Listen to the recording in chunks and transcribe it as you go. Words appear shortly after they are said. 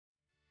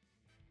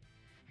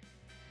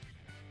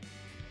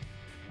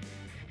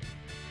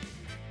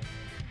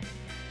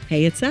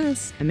Hey, it's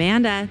us,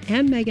 Amanda.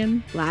 and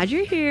Megan. Glad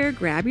you're here.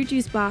 Grab your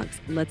juice box.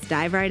 Let's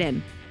dive right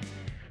in.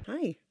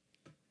 Hi.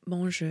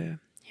 Bonjour.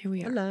 Here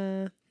we are.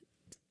 Hola.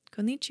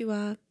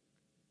 Konnichiwa.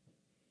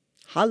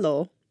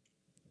 Hello.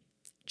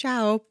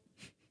 Ciao.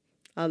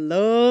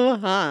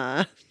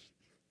 Aloha.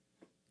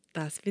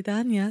 Do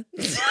svidania.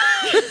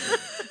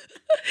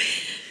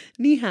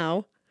 Ni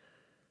hao.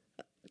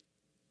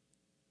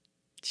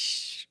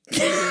 Shit.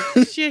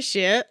 You're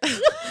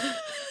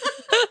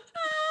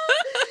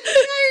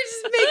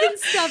just making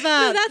stuff No,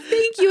 up. that's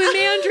thank you in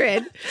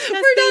Mandarin.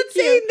 We're not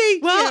saying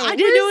thank you. Well, I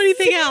didn't know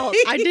anything else.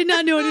 I saying did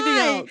not know anything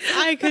hi. else.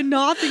 I could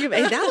not think of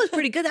it. Hey, that was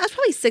pretty good. That was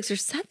probably 6 or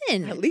 7.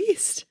 At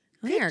least.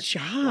 We are Good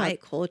job.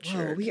 quite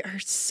cultured. Whoa, we are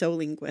so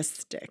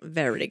linguistic.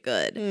 Very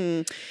good.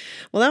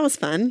 Well, that was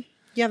fun.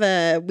 You have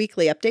a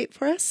weekly update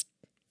for us?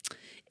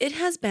 It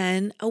has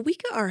been a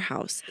week at our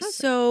house.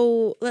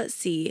 So let's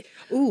see.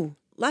 Ooh,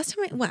 Last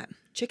time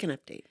chicken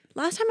update.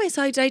 Last time I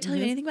saw you, did I tell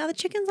you anything about the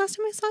chickens last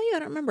time I saw you? I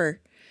don't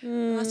remember.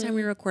 Last time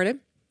we recorded.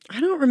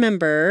 I don't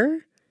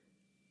remember.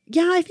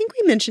 Yeah, I think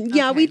we mentioned.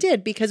 Yeah, we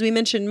did because we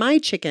mentioned my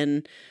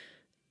chicken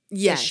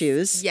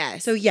issues.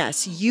 Yes. So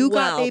yes, you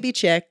got baby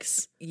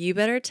chicks. You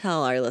better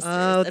tell our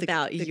listeners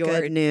about the your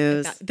good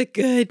news. the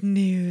good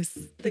news.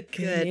 The good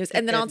good news. the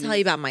And then good I'll tell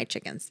you about my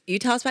chickens. You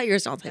tell us about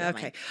yours and I'll tell you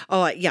about mine.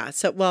 Oh, yeah.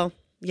 So,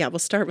 we'll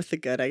start with the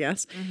good, I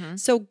guess.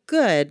 So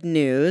good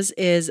news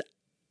is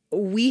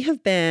we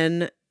have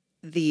been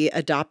the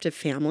adoptive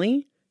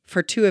family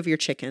for 2 of your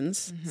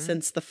chickens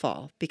since the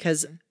fall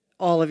because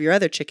all of your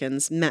other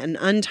chickens met an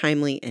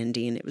untimely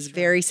ending. It was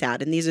very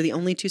sad. And these are the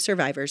only 2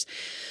 survivors.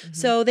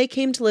 So they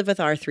came to live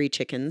with our 3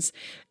 chickens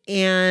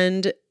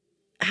and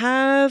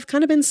have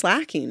kind of been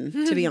slacking,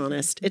 to be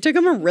honest. It took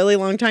them a really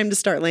long time to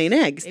start laying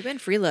eggs. They've been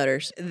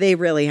freeloaders. They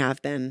really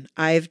have been.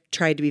 I've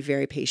tried to be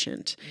very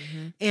patient.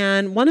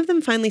 And one of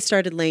them finally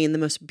started laying the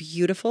most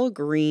beautiful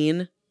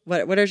green,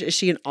 is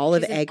she an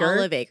olive egger?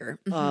 Olive egger.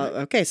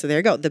 Okay, so there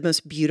you go. The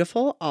most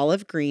beautiful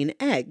olive green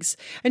eggs.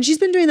 And she's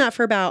been doing that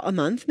for about a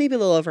month, maybe a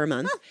little over a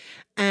month. Oh.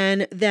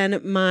 And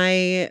then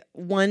my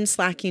one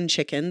slacking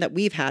chicken that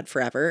we've had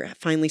forever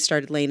finally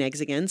started laying eggs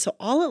again. So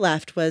all it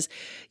left was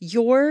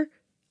your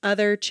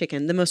other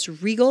chicken, the most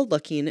regal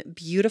looking,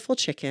 beautiful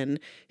chicken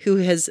who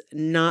has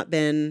not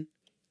been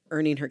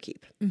earning her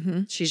keep.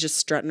 She's just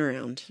strutting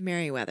around.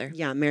 Merriweather.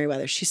 Yeah,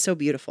 Merriweather. She's so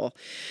beautiful.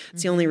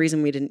 It's the only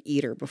reason we didn't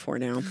eat her before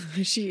now.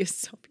 She is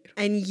so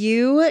beautiful. And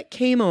you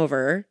came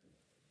over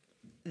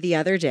the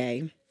other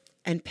day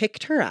and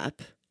picked her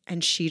up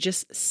and she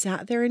just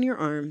sat there in your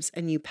arms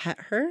and you pet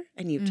her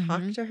and you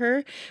talked to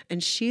her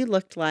and she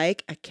looked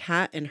like a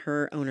cat in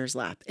her owner's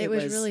lap. It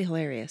was really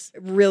hilarious.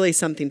 Really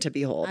something to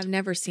behold. I've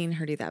never seen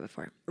her do that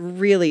before.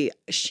 Really,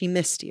 she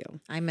missed you.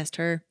 I missed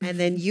her. And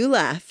then you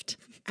left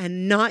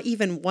and not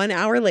even 1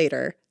 hour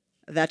later,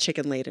 that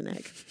chicken laid an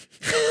egg.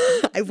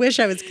 I wish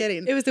I was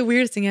kidding. It was the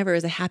weirdest thing ever. It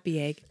was a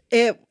happy egg.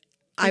 Did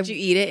you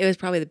eat it? It was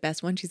probably the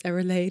best one she's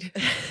ever laid.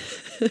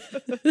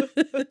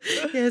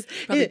 Yes,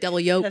 Probably double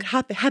yolk.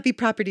 Happy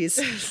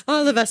properties.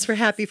 All of us were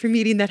happy from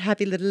eating that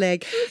happy little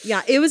egg.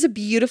 Yeah, it was a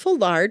beautiful,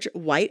 large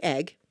white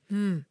egg.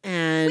 And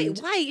Wait,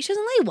 white? She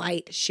doesn't lay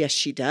white. Yes,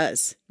 she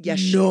does. Yes,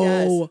 she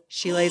does.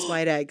 She lays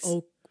white eggs.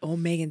 Oh,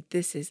 Megan,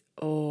 this is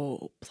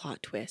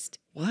plot twist.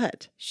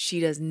 What? She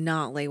does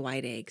not lay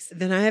white eggs.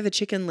 Then I have a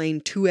chicken laying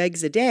 2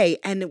 eggs a day,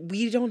 and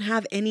we don't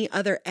have any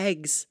other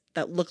eggs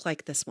that look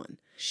like this one.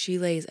 She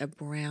lays a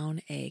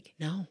brown egg.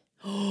 No.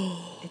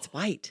 It's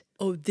white.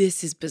 Oh,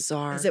 this is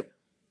bizarre. Is it?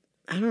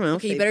 I don't know.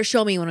 Okay, you better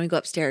show me when we go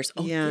upstairs.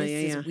 Oh, Yeah, this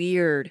yeah. is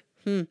weird.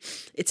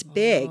 It's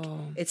big.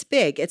 It's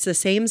big. It's the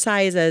same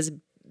size as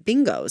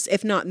Bingo's,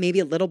 if not maybe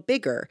a little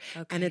bigger.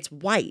 Okay. And it's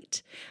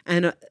white.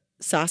 And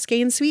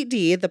Sasuke and Sweet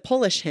D, the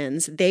Polish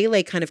hens, they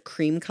lay kind of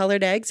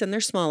cream-colored eggs, and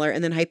they're smaller.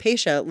 And then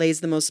Hypatia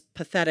lays the most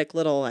pathetic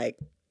little,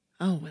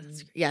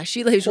 Yeah,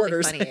 she lays really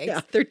quarters. funny eggs.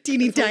 Yeah, they're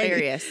teeny That's tiny.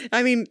 hilarious.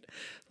 I mean,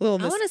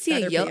 little I want to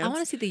see a yolk. I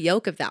want to see the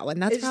yolk of that one.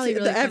 That's probably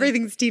really funny.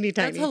 everything's teeny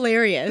tiny. That's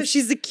hilarious.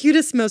 She's the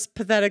cutest, most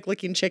pathetic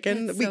looking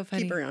chicken. That's We so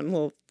funny. keep her on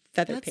little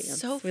feather That's pants.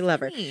 so We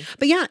love her. funny.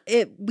 But yeah,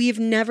 we've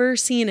never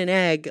seen an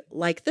egg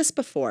like this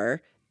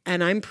before.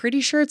 And I'm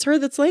pretty sure it's her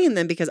that's laying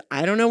them because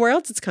I don't know where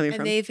else it's coming from.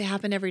 And they've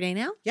happened every day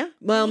now? Yeah.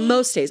 Well,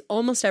 most days,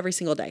 almost every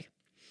single day.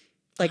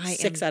 Like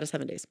 6 out of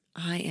 7 days.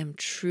 I am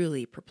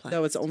truly perplexed.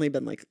 Though it's only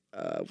been like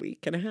a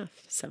week and a half.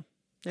 So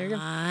there you go.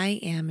 I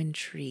am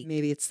intrigued.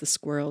 Maybe it's the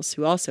squirrels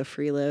who also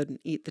freeload and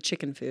eat the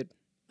chicken food.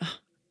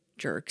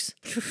 Jerks.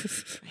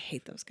 I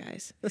hate those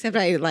guys. Except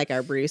I like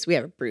our Bruce. We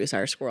have a Bruce,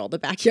 our squirrel, in the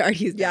backyard.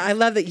 He's Yeah, I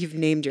love that you've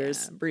named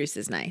yours. Bruce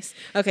is nice.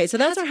 Okay, so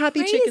that's our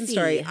happy chicken crazy.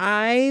 story.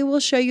 I will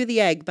show you the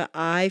egg, but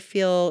I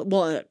feel,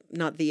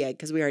 not the egg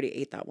because we already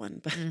ate that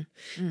one, but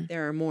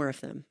there are more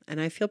of them.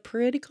 And I feel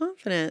pretty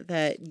confident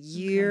that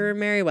your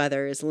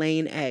Merriweather is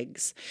laying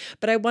eggs.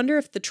 But I wonder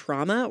if the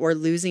trauma or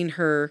losing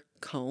her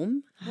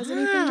comb has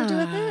anything to do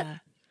with it.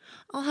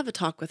 I'll have a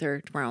talk with her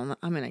tomorrow.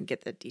 I'm going to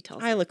get the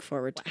details. I look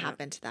forward to what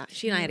happened to that.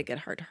 She and I had a good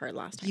heart-to-heart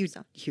last time. You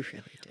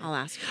really did. I'll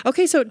ask.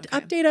 Okay, so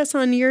update us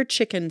on your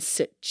chicken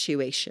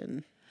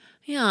situation.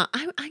 Yeah,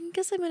 I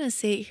guess I'm going to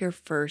say it here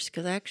first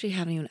because I actually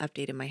haven't even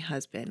updated my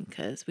husband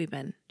because we've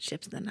been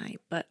ships in the night.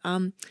 But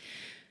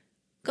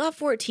got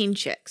 14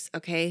 chicks,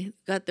 okay?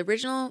 Got the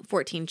original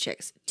 14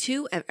 chicks.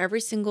 2 of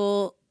every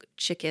single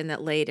chicken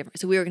that lay different.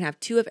 So we were going to have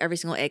 2 of every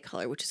single egg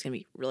color, which is going to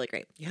be really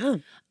great. Yeah.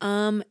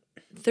 3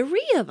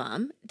 of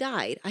them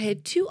died. I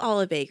had 2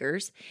 olive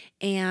eggers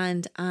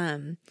and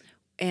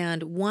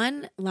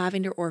 1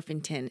 lavender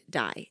orpington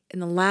die.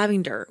 And the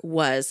lavender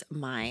was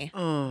my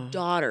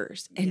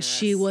daughter's. And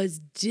she was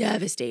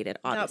devastated,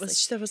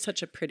 obviously. That was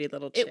such a pretty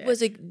little chick. It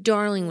was a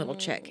darling little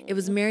chick. It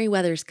was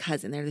Meriwether's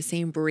cousin. They're the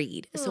same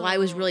breed. So I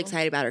was really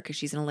excited about her because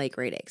she's going to lay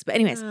great eggs. But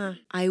anyways,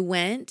 I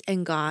went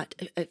and got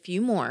a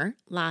few more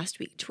last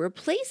week to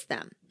replace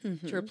them,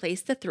 to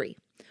replace the 3.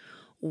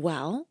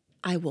 Well,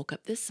 I woke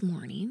up this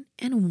morning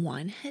and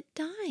 1 had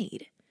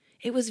died.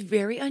 It was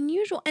very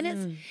unusual.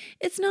 And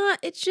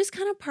it's just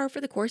kind of par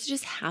for the course. It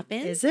just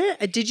happens. Is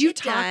it? Did you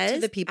talk to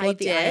the people at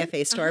the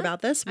IFA store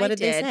about this? What did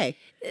they say?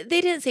 They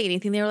didn't say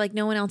anything. They were like,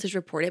 no one else has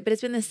reported, but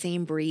it's been the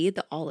same breed,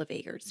 the olive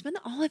eggers. It's been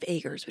the olive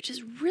eggers, which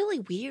is really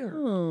weird.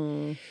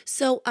 Oh.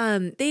 So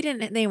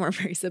they weren't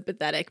very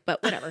sympathetic,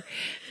 but whatever.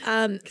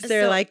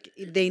 Because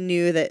they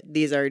knew that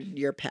these are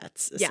your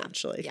pets,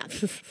 essentially. Yeah.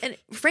 And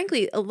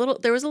frankly,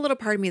 there was a little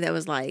part of me that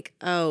was like,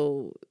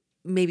 oh,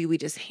 maybe we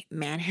just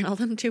manhandle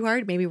them too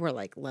hard. Maybe we're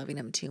like loving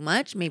them too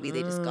much. Maybe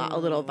they just got a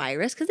little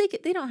virus because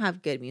they don't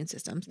have good immune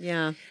systems.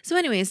 Yeah. So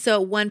anyways,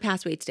 so 1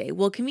 passed away today.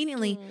 Well,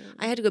 conveniently,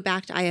 I had to go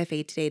back to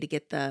IFA today to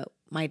get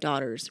my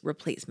daughter's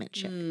replacement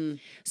chick.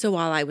 So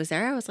while I was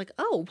there, I was like,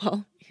 oh,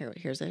 well,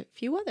 here's a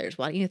few others.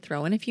 Why don't you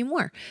throw in a few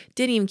more?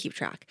 Didn't even keep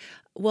track.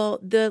 Well,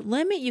 the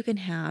limit you can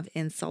have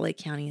in Salt Lake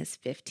County is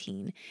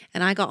 15.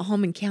 And I got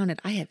home and counted.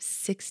 I have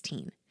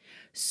 16.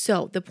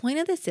 So the point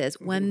of this is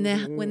when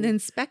the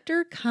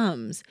inspector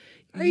comes,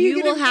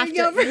 you will have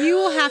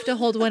to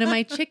hold one of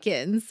my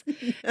chickens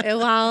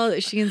while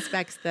she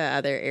inspects the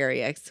other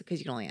area because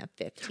you can only have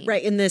 15.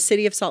 Right. In the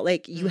city of Salt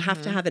Lake, you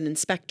have to have an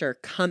inspector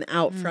come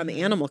out from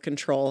animal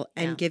control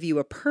and give you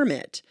a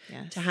permit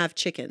to have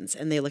chickens.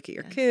 And they look at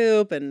your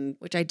coop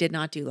which I did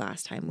not do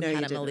last time. We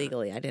had them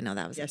illegally. I didn't know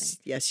that was a thing.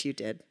 Yes, you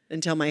did.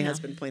 Until my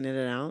husband pointed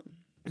it out.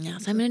 Yeah,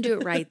 so I'm going to do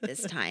it right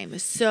this time.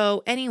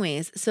 So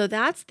anyways, so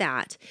that's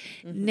that.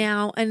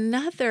 Now,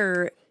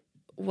 another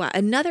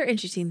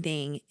interesting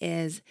thing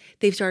is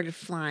they've started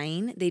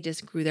flying. They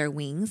just grew their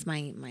wings.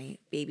 My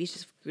babies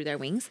just grew their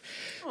wings.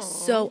 Aww,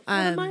 so what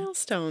a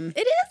milestone.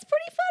 It is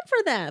pretty fun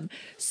for them.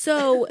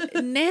 So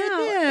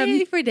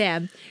now for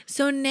them.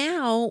 So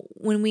now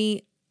when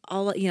we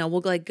all,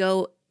 we'll like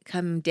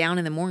come down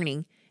in the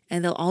morning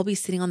and they'll all be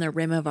sitting on the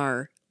rim of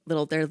their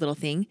little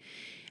thing.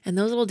 And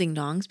those little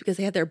ding-dongs, because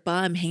they have their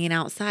bum hanging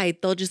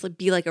outside, they'll just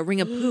be like a ring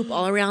of poop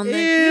all around the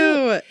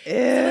coop. So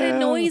it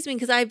annoys me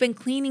because I've been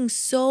cleaning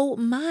so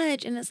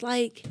much. And it's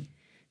like,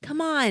 come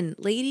on,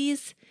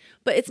 ladies.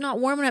 But it's not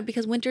warm enough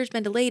because winter's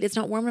been delayed. It's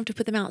not warm enough to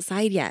put them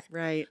outside yet.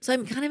 Right. So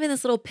I'm kind of in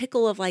this little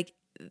pickle of like,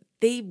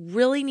 they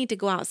really need to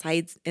go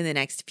outside in the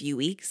next few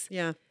weeks.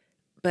 Yeah.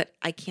 But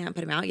I can't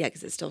put them out yet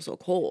because it's still so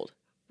cold.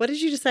 What did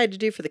you decide to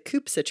do for the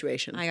coop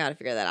situation? I got to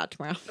figure that out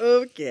tomorrow.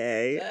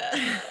 Okay.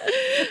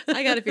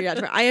 I got to figure it out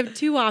tomorrow. I have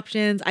 2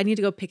 options. I need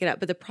to go pick it up.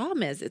 But the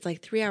problem is it's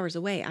like 3 hours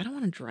away. I don't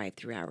want to drive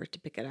 3 hours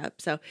to pick it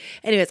up. So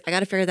anyways, I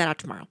got to figure that out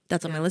tomorrow.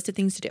 That's on my list of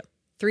things to do.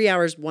 3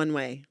 hours one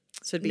way.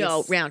 So it'd be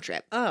round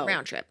trip. Oh.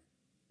 Round trip.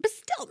 But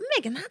still,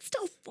 Megan, that's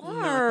still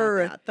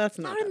far. That's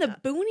not in the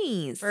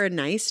boonies. For a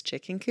nice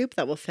chicken coop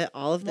that will fit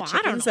all of the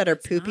chickens that are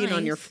pooping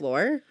on your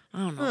floor. I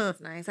don't know.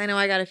 It's nice. I know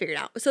I got to figure it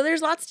out. So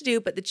there's lots to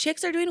do, but the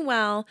chicks are doing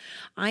well.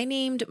 I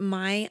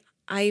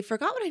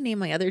forgot what I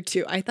named my other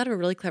 2. I thought of a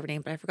really clever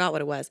name, but I forgot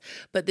what it was.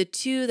 But the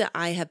 2 that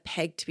I have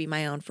pegged to be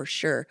my own for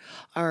sure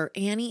are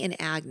Annie and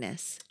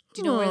Agnes.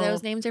 Do you know where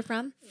those names are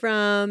from?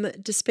 From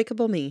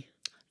Despicable Me.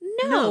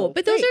 No,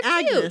 but those are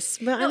Agnes.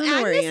 cute. But I don't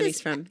know where Annie's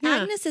from.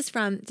 Yeah. Agnes is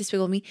from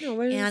Despicable Me. No,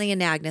 Annie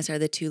and Agnes are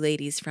the 2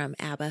 ladies from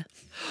ABBA.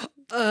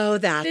 Oh,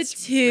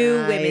 that's the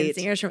 2 women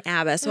singers from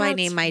ABBA. So I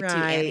named my 2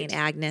 Annie and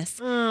Agnes.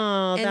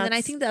 Oh, and then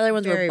I think the other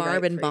ones were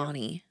Barb and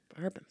Bonnie.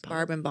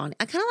 Barb and Bonnie.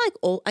 I kind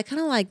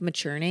of like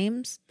mature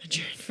names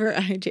for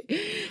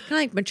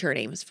mature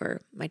names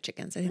for my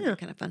chickens. I think they're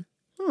kind of fun.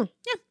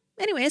 Yeah.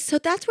 Anyways, so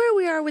that's where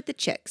we are with the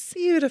chicks.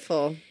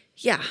 Beautiful.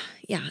 Yeah.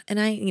 And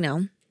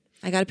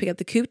I got to pick up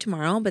the coop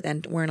tomorrow, but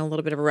then we're in a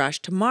little bit of a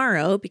rush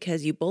tomorrow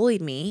because you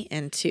bullied me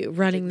into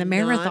running the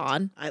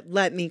marathon.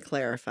 Let me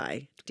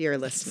clarify, dear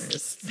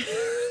listeners.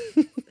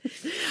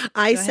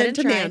 I sent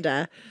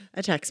Amanda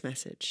a text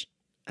message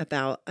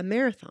about a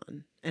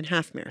marathon and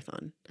half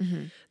marathon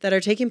that are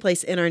taking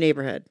place in our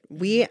neighborhood.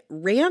 We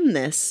ran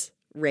this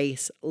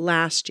race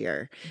last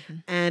year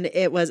and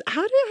it was,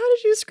 how did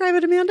you describe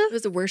it, Amanda? It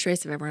was the worst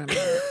race I've ever run in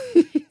my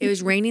life. It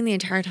was raining the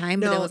entire time,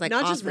 but it was like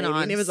not off just and raining.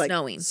 on. It was like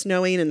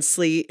snowing and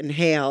sleet and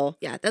hail.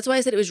 Yeah, that's why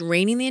I said it was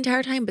raining the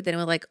entire time, but then it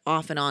was like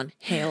off and on.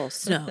 Hail,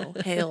 snow,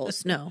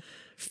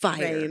 fire,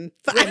 rain,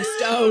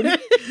 brimstone,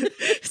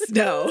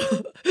 snow.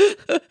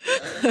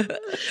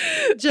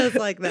 Just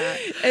like that.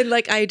 And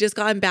like I had just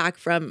gotten back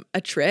from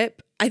a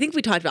trip. I think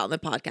we talked about it on the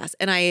podcast,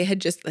 and I had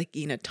just like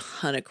eaten a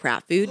ton of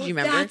crap food. Do you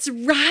remember? That's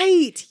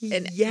right.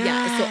 And yes.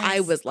 yeah, so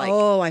I was like,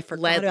 I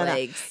forgot lead about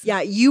legs. that.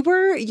 Yeah, you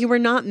were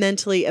not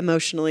mentally,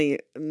 emotionally,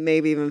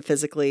 maybe even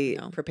physically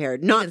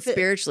prepared. Not Even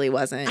spiritually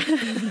wasn't. My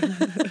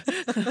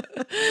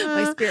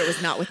spirit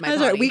was not with my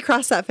body. Right. We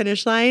crossed that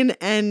finish line,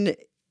 and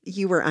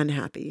you were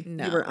unhappy.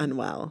 No. You were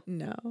unwell.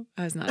 No,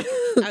 I was not.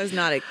 I was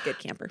not a good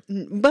camper.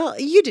 Well,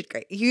 you did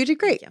great. You did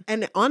great. Thank you.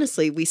 And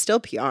honestly, we still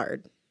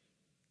PR'd.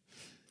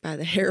 By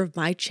the hair of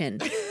my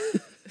chin.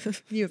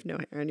 You have no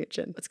hair on your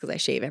chin. That's because I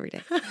shave every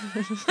day.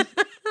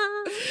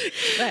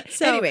 But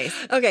So, anyways.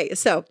 Okay,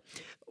 so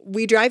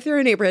we drive through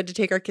our neighborhood to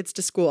take our kids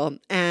to school.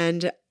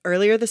 And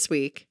earlier this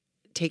week,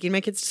 taking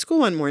my kids to school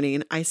one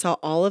morning, I saw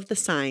all of the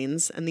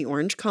signs and the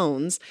orange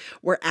cones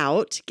were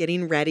out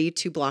getting ready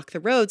to block the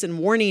roads and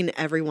warning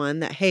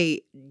everyone that,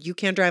 hey, you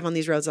can't drive on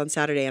these roads on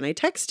Saturday. And I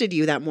texted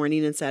you that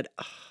morning and said,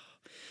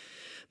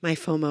 my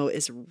FOMO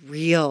is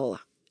real,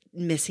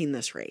 missing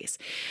this race.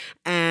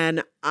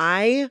 And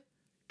I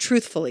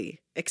truthfully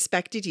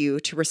expected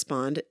you to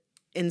respond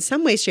in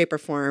some way, shape, or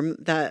form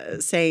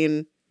that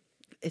saying,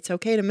 it's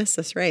okay to miss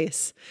this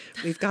race.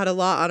 We've got a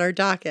lot on our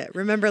docket.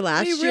 Remember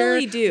last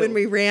year when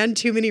we ran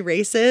too many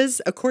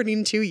races,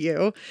 according to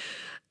you?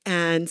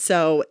 And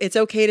so it's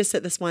okay to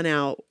sit this one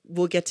out.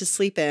 We'll get to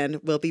sleep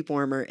in. We'll be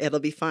warmer. It'll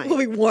be fine. We'll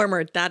be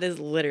warmer. That is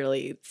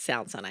literally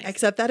sounds so nice.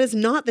 Except that is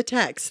not the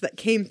text that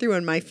came through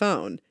on my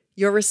phone.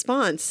 Your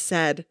response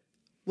said,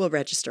 we'll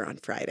register on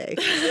Friday.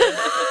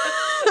 I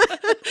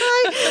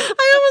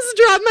almost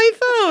dropped my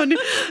phone.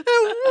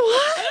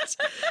 What?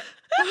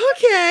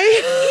 Okay.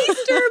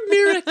 Easter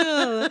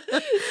miracle.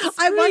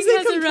 I wasn't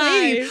has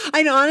complaining. arrived.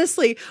 And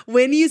honestly,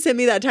 when you sent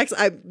me that text,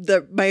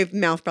 my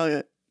mouth probably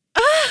went,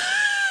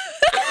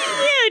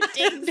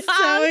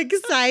 so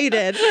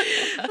excited.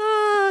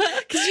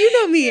 Because you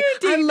know me.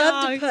 I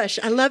love to push.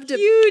 I love to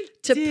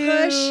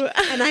push.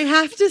 And I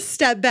have to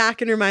step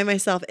back and remind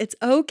myself, it's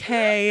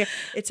okay.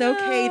 It's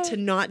okay to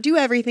not do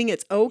everything.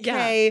 It's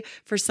okay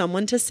for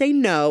someone to say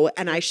no.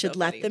 And I should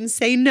let them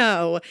say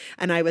no.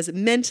 And I was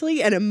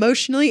mentally and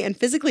emotionally and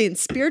physically and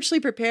spiritually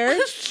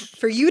prepared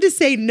for you to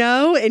say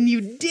no. And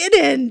you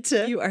didn't.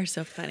 You are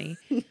so funny.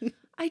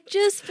 I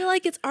just feel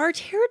like it's our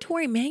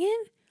territory,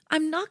 Megan.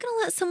 I'm not going to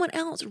let someone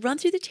else run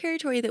through the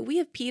territory that we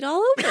have peed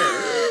all over.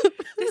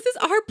 This is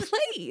our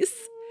place.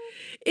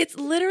 It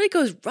literally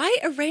goes right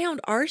around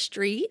our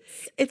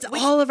streets. It's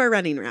all of our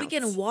running routes. We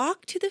can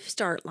walk to the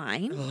start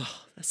line.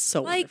 Oh, that's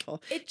so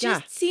wonderful. It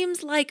just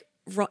seems like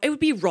it would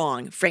be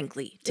wrong,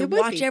 frankly, to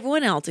watch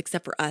everyone else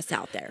except for us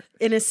out there.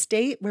 In a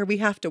state where we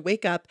have to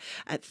wake up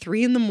at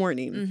 3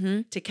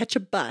 a.m. to catch a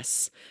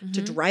bus,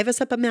 to drive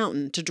us up a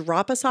mountain, to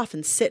drop us off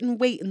and sit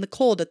and wait in the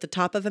cold at the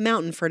top of a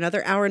mountain for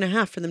another hour and a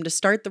half for them to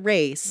start the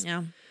race.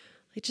 Yeah.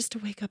 Like just to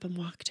wake up and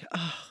walk to,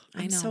 I'm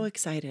I know. so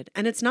excited.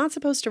 And it's not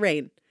supposed to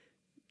rain.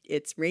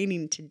 It's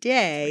raining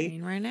today. It's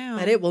raining right now.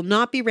 But it will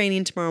not be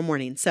raining tomorrow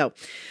morning. So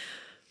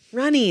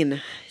running,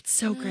 it's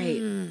so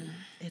great.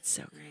 It's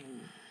so great.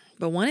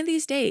 But one of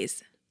these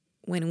days,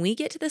 when we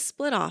get to the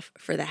split off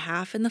for the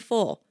half and the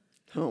full,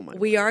 oh my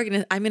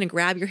I'm gonna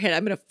grab your head.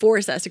 I'm gonna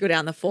force us to go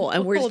down the full,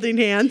 and we're holding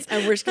hands,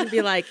 and we're just gonna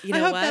be like, you know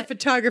I hope what? that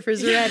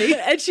photographer's ready.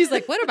 And she's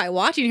like, "What am I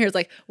watching here?" It's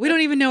like we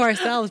don't even know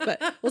ourselves,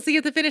 but we'll see you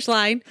at the finish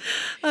line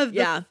of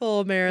the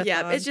full marathon.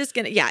 Yeah, it's just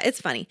gonna. Yeah, it's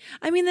funny.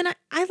 I mean, then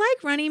I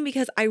like running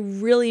because I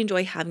really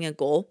enjoy having a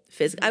goal.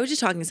 I was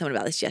just talking to someone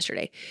about this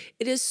yesterday.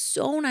 It is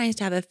so nice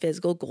to have a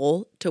physical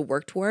goal to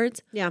work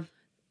towards. Yeah.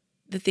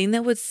 The thing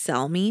that would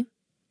sell me,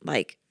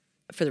 like,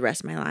 for the rest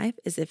of my life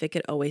is if it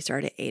could always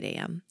start at 8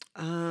 a.m.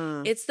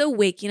 It's the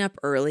waking up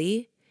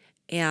early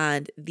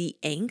and the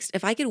angst.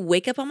 If I could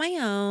wake up on my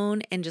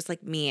own and just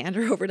like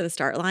meander over to the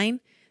start line,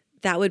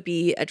 that would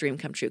be a dream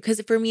come true. Because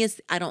for me,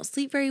 I don't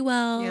sleep very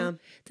well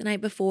the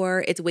night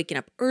before. It's waking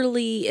up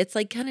early. It's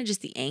like kind of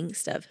just the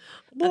angst of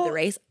the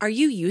race. Are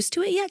you used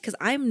to it yet? Because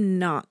I'm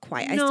not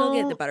quite. I still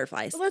get the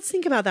butterflies. Let's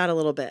think about that a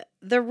little bit.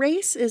 The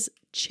race is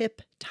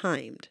chip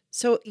timed.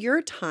 So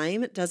your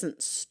time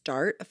doesn't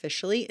start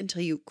officially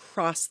until you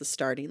cross the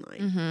starting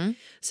line.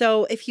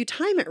 So if you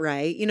time it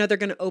right, they're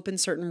going to open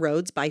certain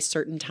roads by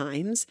certain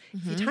times.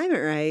 If you time it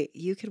right,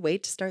 you could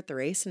wait to start the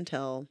race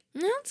until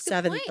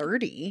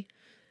 7:30.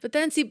 But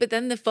then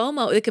the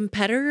FOMO, the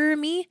competitor in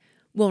me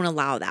won't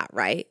allow that,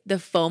 right? The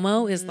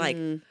FOMO is like,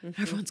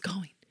 everyone's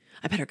going.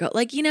 I better go.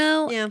 Like, you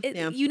know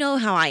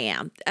how I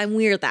am. I'm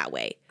weird that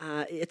way.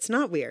 It's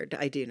not weird.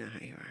 I do know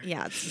how you are.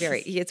 Yeah, it's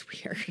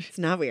weird. It's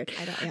not weird.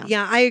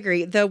 Yeah, I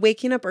agree. The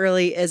waking up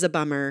early is a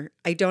bummer.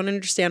 I don't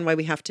understand why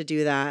we have to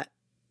do that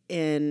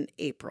in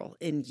April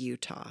in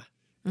Utah.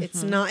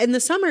 It's not, in the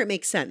summer it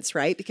makes sense,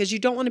 right? Because you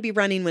don't want to be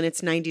running when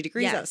it's 90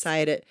 degrees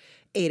outside at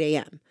 8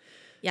 a.m.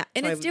 Yeah,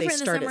 and it's different in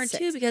the summer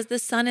too because the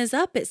sun is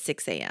up at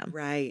 6 a.m.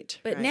 Right.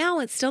 But now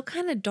it's still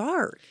kind of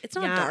dark. It's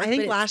not dark. I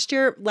think last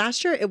year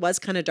it was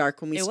kind of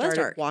dark when we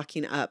started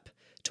walking up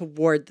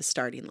toward the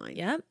starting line.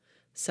 Yep.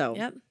 So.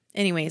 Yep.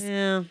 Anyways.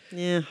 Yeah.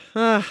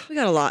 We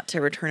got a lot to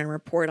return and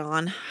report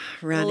on.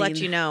 We'll let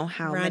you know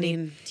how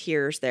many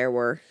tears there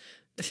were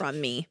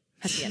from me.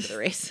 at the end of the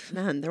race.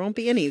 None. There won't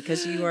be any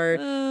because you are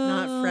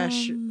not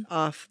fresh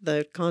off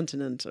the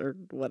continent or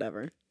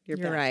whatever.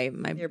 You're right.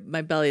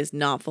 My belly is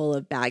not full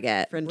of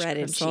baguette, French bread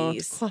croissant, and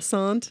cheese.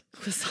 Croissant.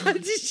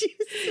 Croissant. Did you?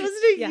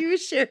 Wasn't it you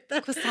shared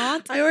that?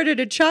 Croissant. I ordered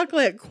a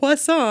chocolate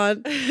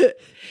croissant.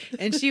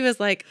 And she was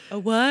like, a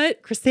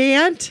what?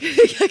 Croissant.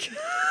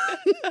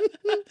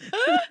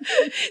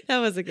 That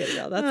was a good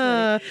deal.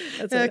 That's funny.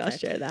 That's okay. I'll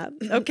share that.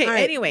 Okay. All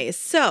right. Anyways,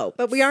 so.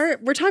 But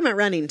we're talking about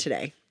running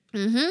today.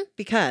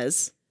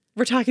 Because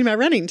we're talking about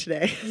running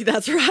today.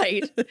 That's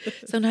right.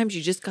 Sometimes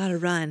you just got to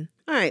run.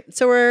 All right.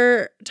 So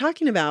we're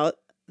talking about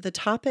the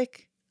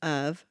topic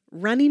of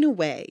running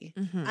away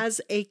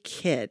as a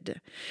kid,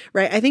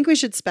 right? I think we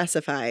should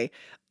specify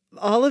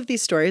all of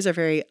these stories are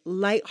very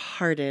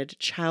lighthearted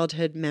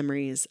childhood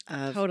memories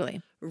of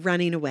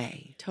running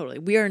away. Totally.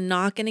 We are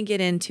not going to get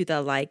into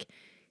the like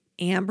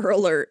Amber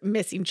Alert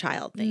missing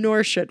child thing.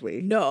 Nor should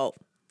we. No.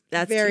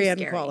 That's very too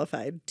scary.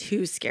 unqualified.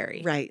 Too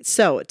scary. Right.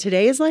 So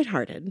today is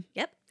lighthearted.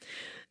 Yep.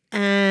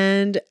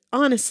 And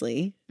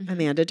honestly,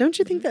 Amanda, don't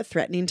you think that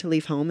threatening to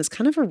leave home is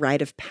kind of a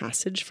rite of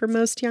passage for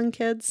most young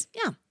kids?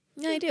 Yeah.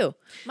 Yeah, I do.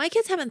 My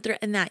kids haven't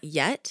threatened that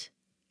yet,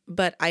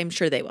 but I'm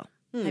sure they will.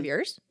 Have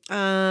yours?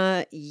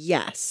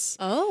 Yes.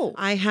 Oh.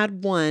 I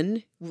had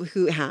one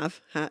who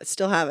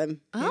still have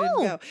him.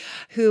 Oh.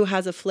 Who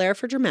has a flair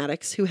for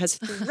dramatics, who has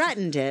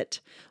threatened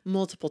it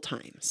multiple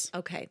times.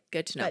 Okay.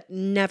 Good to know. But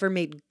never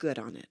made good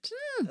on it.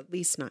 At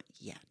least not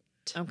yet.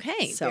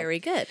 Okay. So, very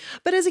good.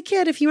 But as a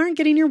kid, if you aren't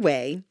getting your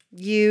way,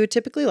 you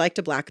typically like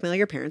to blackmail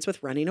your parents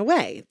with running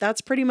away.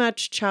 That's pretty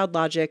much child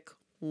logic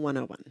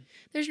 101.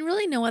 There's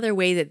really no other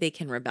way that they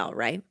can rebel,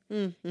 right?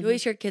 You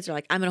always hear kids are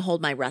like, I'm going to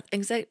hold my breath.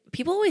 And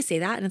people always say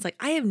that. And it's like,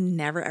 I have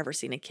never, ever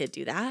seen a kid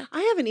do that.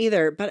 I haven't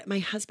either, but my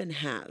husband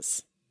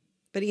has.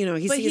 But,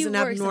 he sees an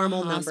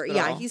abnormal number.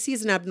 Yeah, he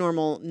sees an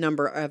abnormal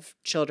number of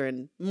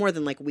children more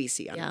than like we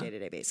see on a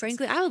day-to-day basis.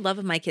 Frankly, I would love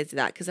if my kids did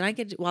that because then I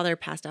could, while they're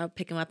passed out,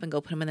 pick them up and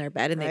go put them in their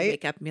bed and they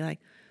wake up and be like,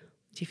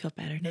 do you feel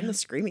better now? Then the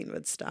screaming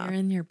would stop. You're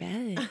in your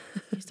bed.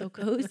 You're so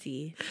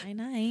cozy.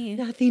 Night.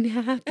 Nothing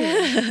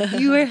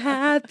happened. You were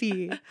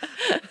happy.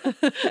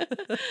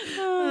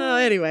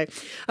 Anyway.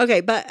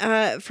 Okay.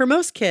 But for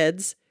most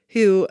kids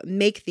who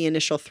make the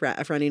initial threat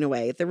of running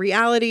away, the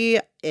reality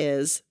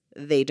is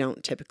they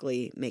don't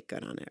typically make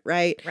good on it,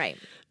 right? Right.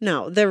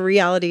 No, the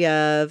reality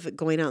of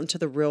going out into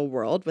the real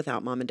world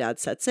without mom and dad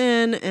sets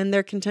in, and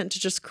they're content to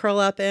just curl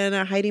up in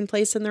a hiding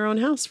place in their own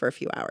house for a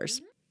few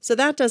hours. So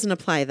that doesn't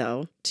apply,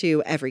 though,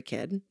 to every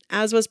kid,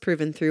 as was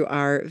proven through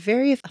our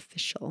very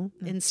official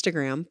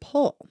Instagram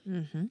poll.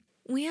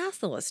 We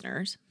asked the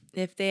listeners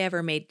if they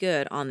ever made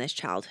good on this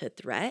childhood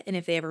threat and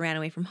if they ever ran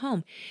away from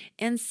home.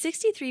 And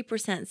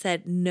 63%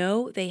 said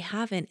no, they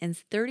haven't. And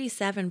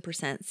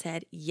 37%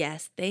 said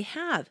yes, they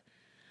have.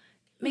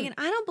 Megan,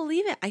 I don't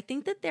believe it. I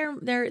think that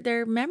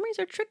their memories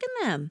are tricking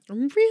them.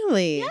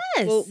 Really?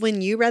 Yes. Well,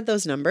 when you read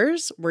those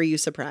numbers, were you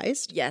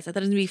surprised? Yes, I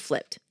thought it was going to be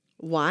flipped.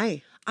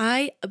 Why?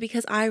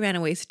 Because I ran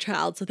away as a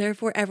child, so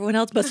therefore everyone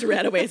else must have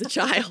ran away as a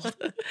child.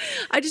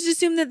 I just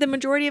assumed that the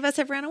majority of us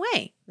have ran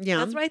away. Yeah.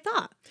 That's what I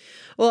thought.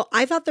 Well,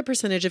 I thought the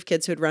percentage of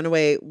kids who had run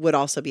away would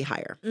also be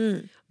higher.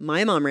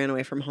 My mom ran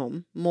away from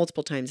home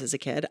multiple times as a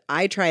kid.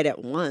 I tried it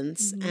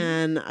once.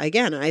 And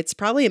again, it's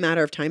probably a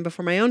matter of time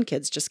before my own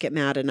kids just get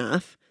mad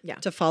enough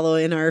to follow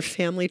in our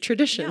family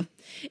tradition.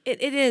 Yeah.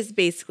 It is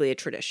basically a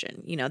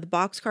tradition. The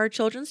Boxcar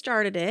Children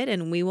started it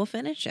and we will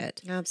finish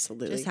it.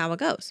 Absolutely. Just how it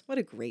goes. What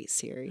a great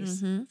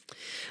series.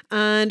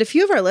 And a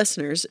few of our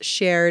listeners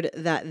shared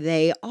that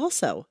they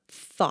also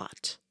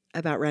thought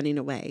about running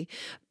away,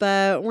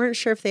 but weren't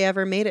sure if they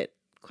ever made it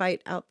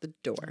quite out the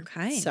door.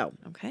 Okay. So,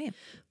 okay.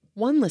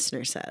 One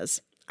listener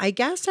says, I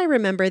guess I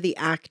remember the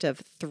act of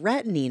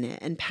threatening it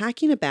and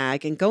packing a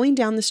bag and going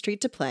down the street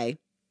to play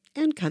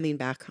and coming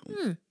back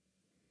home.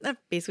 That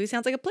basically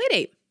sounds like a play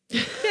date. We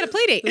had a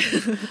play date.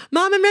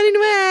 Mom, I'm running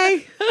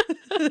away.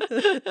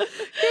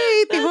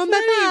 Great, be home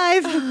by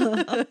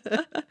 5.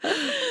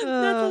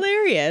 That's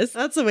hilarious.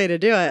 That's the way to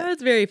do it.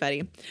 That's very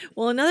funny.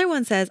 Well, another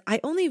one says, I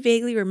only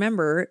vaguely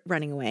remember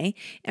running away,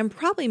 and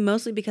probably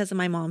mostly because of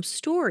my mom's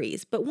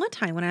stories. But one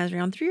time when I was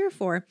around 3 or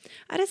 4,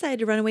 I decided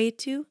to run away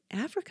to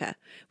Africa,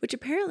 which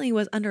apparently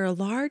was under a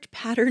large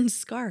patterned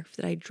scarf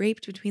that I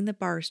draped between the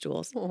bar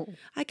stools.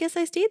 I guess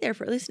I stayed there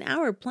for at least an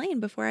hour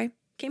playing before I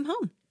came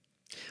home.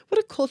 What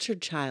a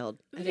cultured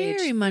child at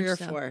Very age much 3 or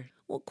so. 4.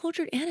 Well,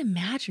 cultured and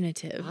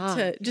imaginative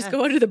to just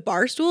go under the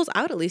bar stools.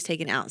 I would at least take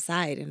it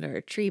outside under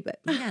a tree, but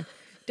man,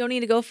 don't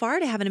need to go far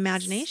to have an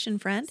imagination,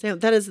 friend. So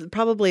that is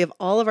probably of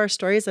all of our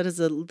stories, that is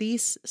the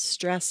least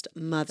stressed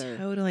mother.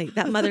 Totally.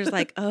 That mother's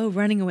like, oh,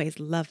 running away is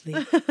lovely.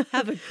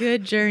 Have a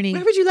good journey.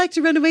 Where would you like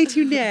to run away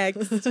to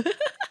next?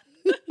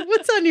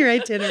 What's on your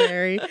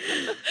itinerary?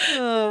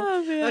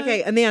 Oh, man.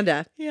 Okay,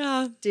 Amanda.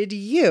 Yeah. Did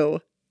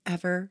you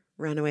ever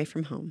run away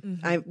from home?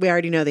 We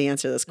already know the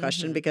answer to this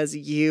question because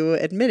you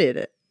admitted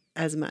it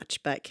as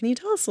much. But can you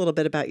tell us a little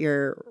bit about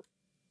your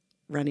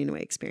running away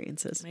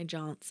experiences? My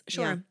jaunts.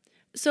 Sure. Yeah.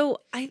 So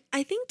I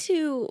think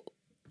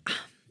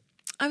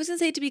I was going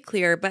to say to be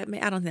clear, but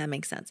I don't think that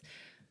makes sense.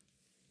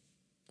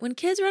 when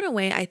kids run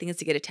away, I think it's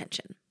to get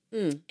attention.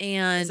 Mm.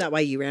 And Is that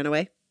why you ran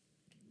away?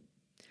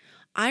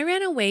 I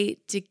ran away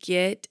to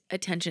get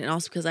attention and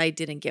also because I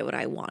didn't get what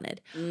I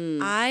wanted. Mm.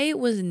 I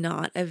was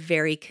not a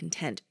very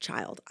content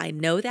child. I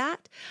know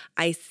that.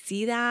 I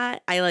see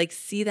that. I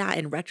see that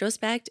in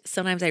retrospect.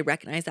 Sometimes I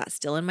recognize that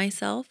still in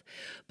myself.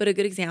 But a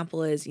good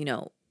example is,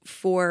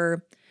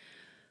 for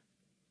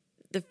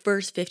the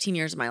first 15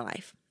 years of my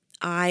life,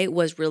 I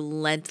was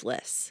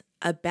relentless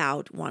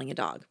about wanting a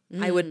dog.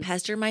 I would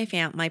pester my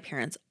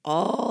parents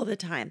all the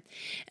time.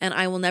 And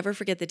I will never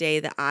forget the day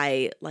that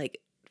I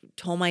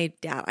told my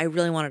dad, I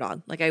really want a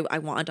dog. I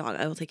want a dog.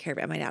 I will take care of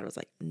it. And my dad was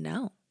like,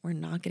 no, we're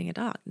not getting a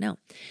dog. No.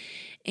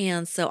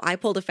 And so I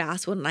pulled a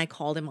fast one and I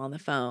called him on the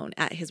phone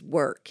at his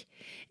work.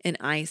 And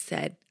I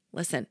said,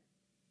 listen,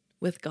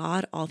 with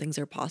God, all things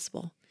are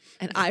possible.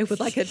 And I would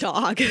like a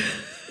dog.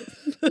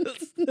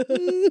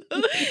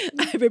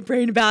 I've been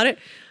praying about it.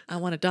 I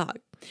want a dog.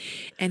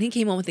 And he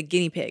came home with a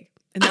guinea pig.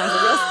 And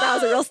that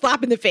was a real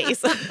slap in the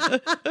face.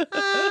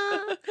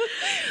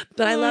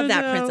 But I love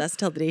that princess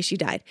till the day she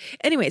died.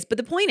 Anyways, but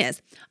the point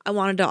is, I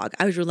want a dog.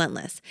 I was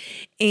relentless.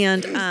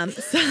 And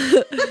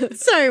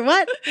Sorry,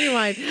 what?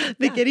 Rewind.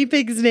 The guinea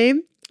pig's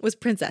name was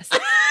Princess.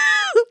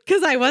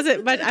 Because I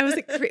wasn't, but I was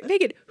like,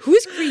 Megan,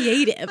 who's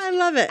creative? I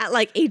love it.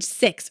 At age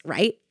 6,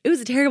 right? It was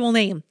a terrible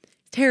name.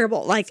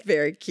 Terrible. It's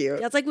very cute.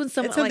 That's like when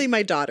someone. It's something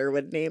my daughter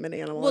would name an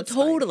animal. Well, it's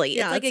totally. Fine.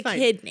 Yeah, it's like a fine.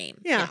 kid name.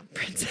 Yeah.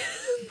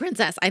 Princess.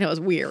 Princess. I know, it was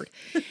weird.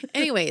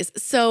 Anyways,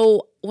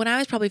 so when I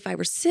was probably 5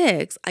 or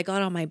 6, I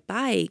got on my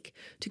bike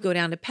to go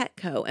down to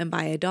Petco and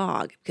buy a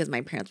dog because my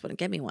parents wouldn't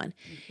get me one.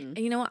 Mm-hmm. And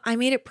you know what? I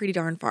made it pretty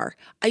darn far.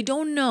 I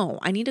don't know.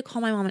 I need to call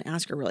my mom and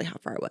ask her really how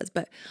far it was.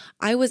 But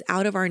I was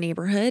out of our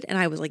neighborhood and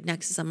I was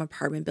next to some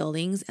apartment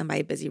buildings and by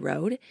a busy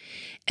road.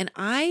 And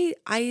I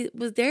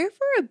was there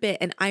for a bit.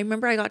 And I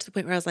remember I got to the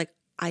point where I was like,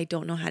 I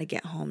don't know how to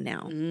get home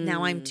now.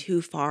 Now I'm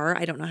too far.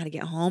 I don't know how to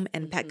get home.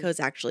 And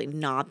Petco's actually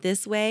not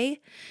this way.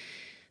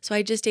 So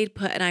I just stayed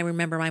put. And I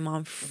remember my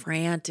mom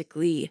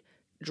frantically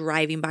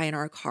driving by in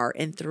our car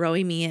and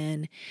throwing me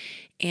in.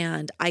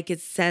 And I could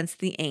sense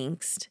the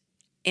angst.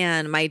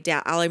 And my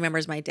dad, all I remember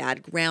is my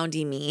dad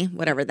grounding me,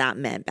 whatever that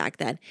meant back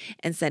then,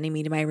 and sending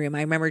me to my room.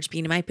 I remember just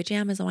being in my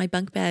pajamas on my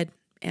bunk bed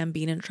and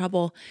being in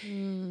trouble.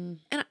 And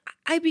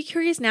I'd be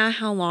curious now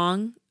how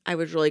long I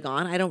was really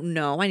gone. I don't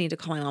know. I need to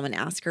call my mom and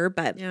ask her,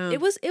 but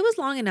it was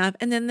long enough.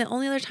 And then the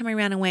only other time I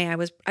ran away, I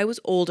was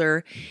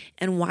older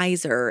and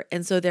wiser.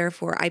 And so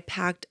therefore I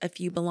packed a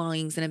few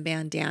belongings in a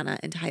bandana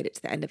and tied it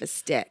to the end of a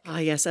stick. Ah,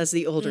 yes, as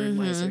the older and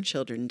wiser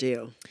children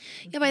do.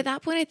 Yeah, by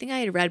that point I think I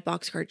had read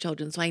Boxcar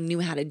Children, so I knew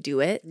how to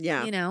do it.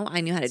 Yeah.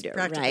 I knew how to do it,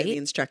 Practically the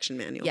instruction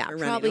manual for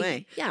running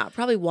away. Yeah,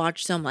 probably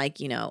watched some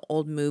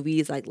old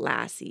movies like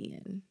Lassie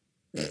and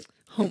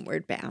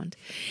Homeward Bound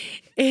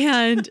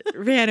and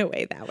ran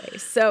away that way.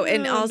 So,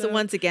 and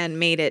once again,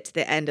 made it to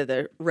the end of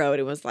the road.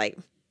 It was like,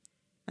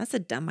 that's a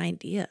dumb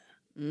idea.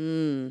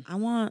 I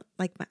want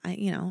I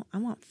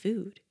want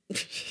food.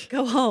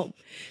 Go home.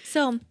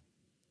 So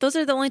those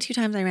are the only 2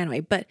 times I ran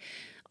away. But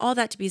all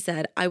that to be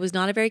said, I was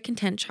not a very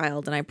content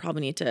child and I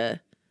probably need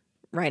to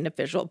write an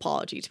official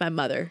apology to my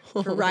mother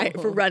for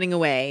running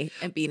away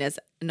and being as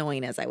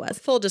annoying as I was.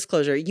 Full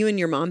disclosure, you and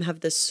your mom have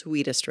the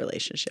sweetest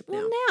relationship now.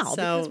 Well, now,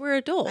 because we're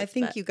adults. I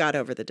think you got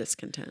over the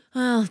discontent.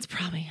 Well, it's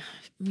probably,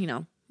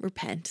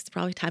 repent. It's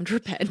probably time to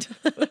repent.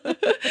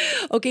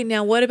 Okay,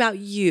 now what about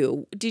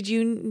you?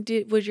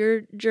 Was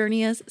your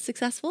journey as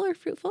successful or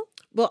fruitful?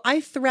 Well, I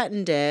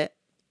threatened it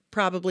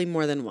probably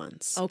more than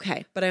once.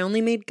 Okay. But I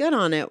only made good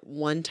on it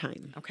one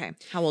time. Okay.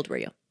 How old were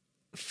you?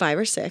 5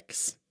 or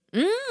 6.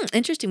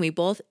 Interesting. We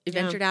both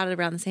ventured out at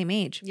around the same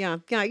age. Yeah.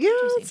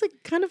 It's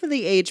kind of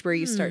the age where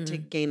you start to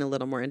gain a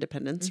little more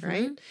independence,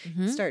 right?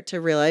 Start to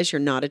realize you're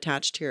not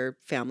attached to your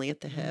family at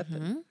the hip.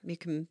 And you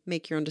can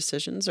make your own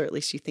decisions, or at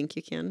least you think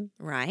you can.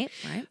 Right.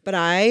 But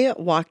I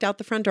walked out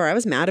the front door. I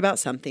was mad about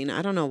something.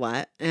 I don't know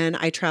what. And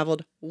I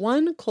traveled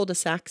 1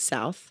 cul-de-sac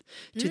south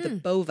to the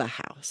Bova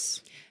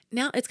house.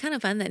 Now, it's kind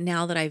of fun that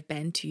now that I've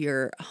been to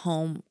your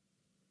home,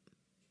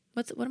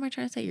 what am I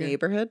trying to say? Your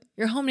neighborhood?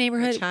 Your home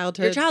neighborhood?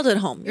 Your childhood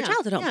home. Your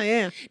childhood home.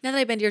 Yeah. Now that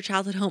I've been to your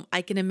childhood home,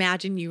 I can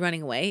imagine you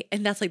running away.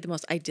 And that's the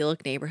most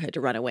idyllic neighborhood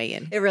to run away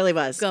in. It really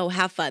was. Go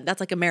have fun. That's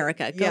like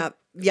America. Go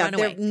run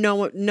away.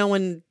 No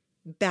one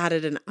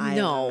batted an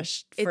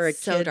eyelash for a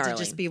so kid darling.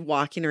 to just be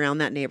walking around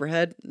that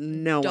neighborhood.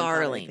 No one thought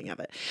Darling. anything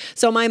of it.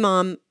 So my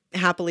mom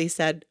happily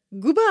said,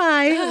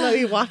 goodbye, let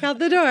me walk out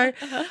the door.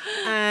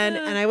 And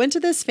I went to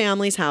this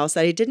family's house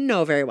that I didn't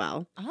know very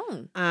well.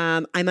 Oh.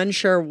 I'm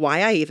unsure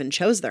why I even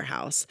chose their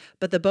house,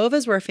 but the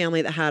Bovas were a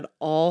family that had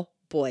all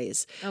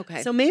boys.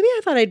 Okay. So maybe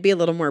I thought I'd be a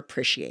little more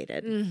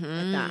appreciated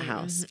at that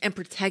house. And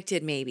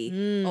protected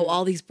maybe. Oh,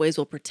 all these boys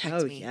will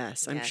protect me. Oh,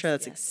 yes. I'm sure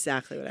that's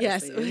exactly what I was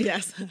Yes. thinking.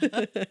 Yes.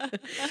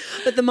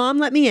 But the mom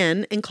let me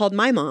in and called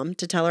my mom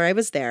to tell her I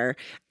was there.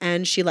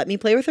 And she let me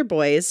play with her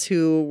boys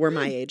who were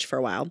my age for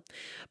a while.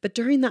 But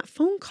during that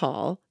phone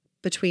call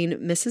between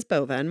Mrs.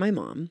 Bova and my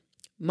mom,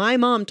 My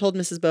mom told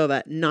Mrs.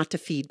 Bova not to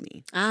feed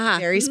me.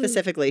 Very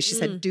specifically. She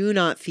said, do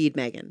not feed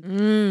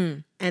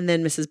Megan. And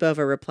then Mrs.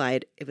 Bova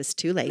replied, it was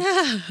too late.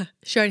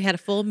 She already had a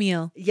full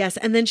meal. Yes.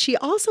 And then she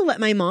also let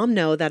my mom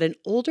know that an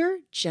older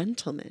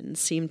gentleman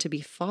seemed to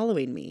be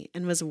following me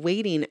and was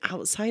waiting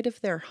outside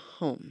of their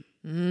home.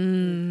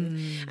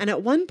 And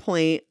at one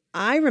point,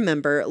 I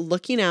remember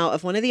looking out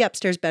of one of the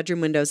upstairs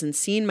bedroom windows and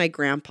seeing my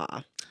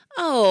grandpa.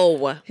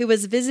 Oh. Who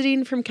was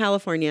visiting from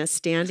California,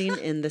 standing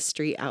in the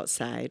street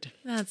outside.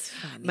 That's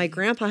funny. My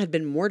grandpa had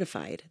been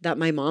mortified that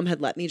my mom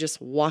had let me just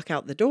walk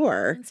out the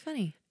door. That's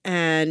funny.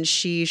 And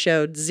she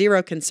showed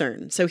zero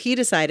concern. So he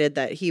decided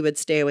that he would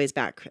stay a ways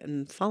back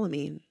and follow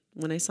me.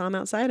 When I saw him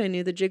outside, I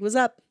knew the jig was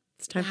up.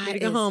 It's time for me to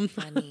go home.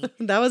 Funny.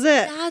 That was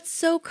it. That's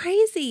so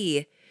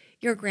crazy.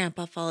 Your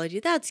grandpa followed you.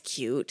 That's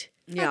cute.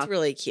 That's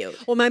really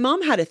cute. Well, my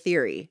mom had a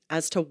theory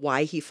as to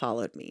why he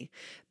followed me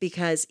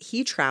because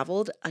he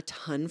traveled a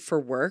ton for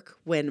work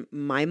when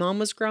my mom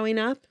was growing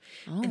up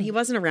and he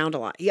wasn't around a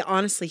lot.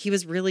 He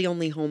was really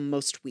only home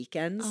most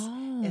weekends,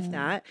 if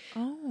that.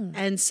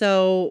 And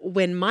so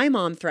when my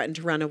mom threatened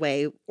to run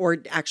away, or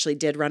actually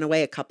did run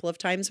away a couple of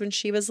times when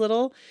she was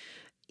little,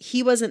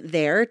 he wasn't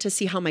there to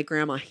see how my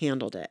grandma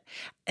handled it.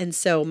 And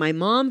so my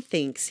mom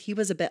thinks he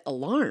was a bit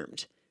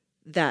alarmed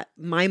that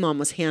my mom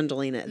was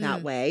handling it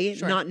that way,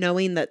 not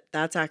knowing that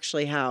that's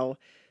actually how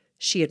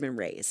she had been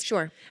raised.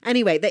 Sure.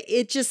 Anyway,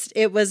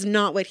 it was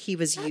not what he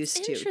was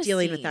used to,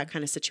 dealing with that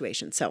kind of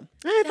situation. So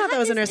I thought that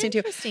was interesting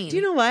too. Do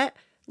you know what?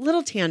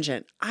 Little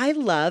tangent. I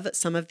love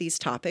some of these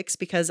topics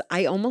because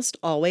I almost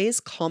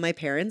always call my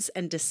parents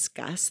and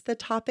discuss the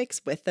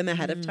topics with them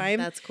ahead of time.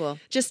 That's cool.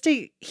 Just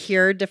to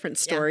hear different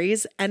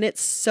stories. And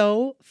it's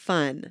so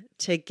fun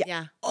to get.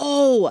 Yeah.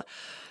 Oh,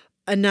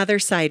 another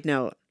side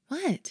note.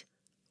 What?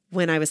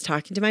 When I was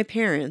talking to my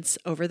parents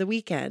over the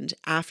weekend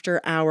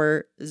after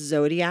our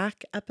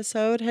Zodiac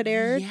episode had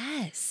aired.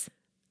 Yes.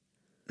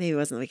 Maybe it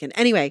wasn't the weekend.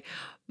 Anyway,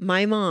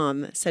 my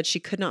mom said she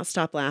could not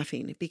stop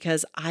laughing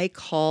because I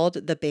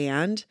called the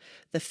band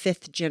the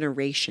Fifth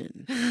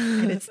Generation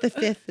and it's the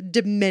fifth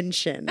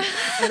dimension.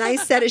 And I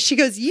said it. She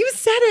goes, you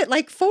said it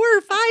like 4 or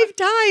 5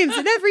 times.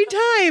 And every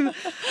time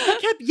I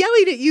kept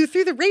yelling at you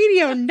through the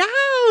radio. Now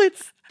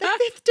it's the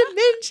fifth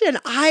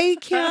dimension. I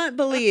can't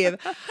believe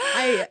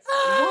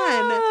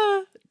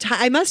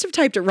I must have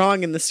typed it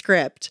wrong in the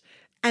script.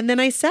 And then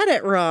I said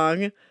it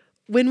wrong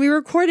when we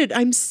recorded.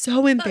 I'm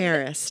so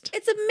embarrassed.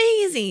 It's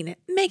amazing.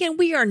 Megan,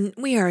 we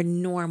are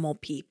normal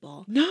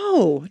people.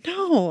 No.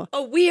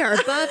 Oh, we are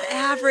above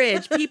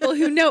average people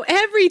who know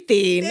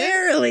everything.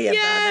 Barely above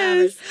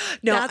average.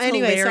 No, That's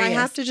anyway, hilarious. so I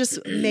have to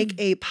just make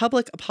a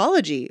public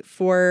apology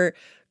for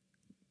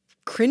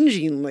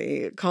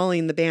cringingly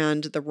calling the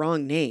band the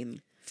wrong name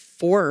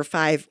 4 or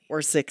 5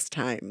 or 6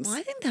 times. Well,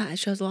 I think that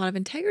shows a lot of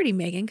integrity,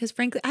 Megan, because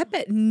frankly, I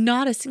bet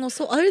not a single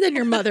soul other than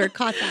your mother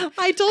caught that.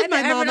 I told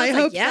my mom I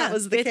hope that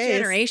was the Fifth case.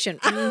 Generation.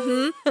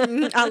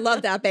 I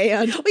love that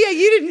band. Oh, yeah,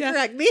 you didn't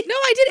correct me. No,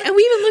 I didn't. And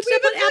we even looked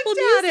it up on Apple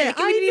Music.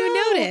 I We didn't even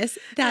know. notice.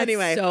 That's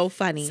Anyway, so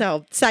funny.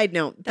 So, side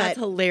note. That's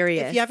but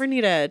hilarious. If you ever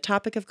need a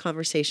topic of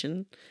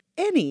conversation,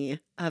 any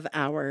of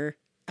our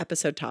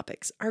episode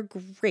topics are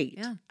great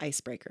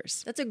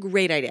icebreakers. That's a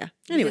great idea.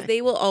 Anyway. Because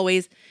they will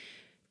always,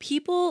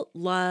 people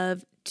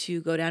love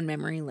to go down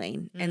memory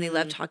lane and they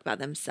love to talk about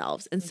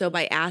themselves. And so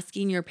by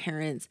asking your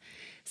parents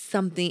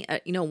something,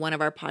 one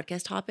of our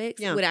podcast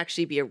topics would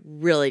actually be a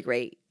really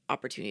great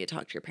opportunity to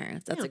talk to your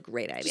parents. That's a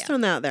great idea. Just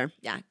throwing that out there.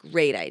 Yeah,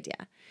 great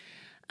idea.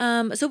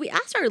 So we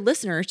asked our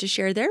listeners to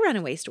share their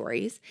runaway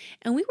stories,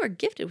 and we were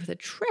gifted with a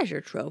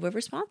treasure trove of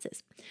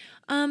responses.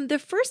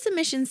 The first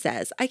submission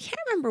says, I can't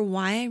remember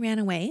why I ran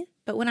away,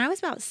 but when I was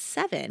about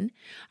 7,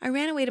 I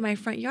ran away to my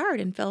front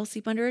yard and fell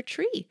asleep under a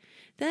tree.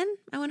 Then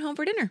I went home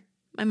for dinner.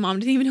 My mom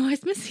didn't even know I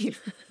was missing.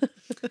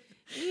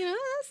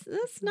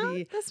 That's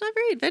not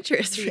very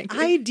adventurous. The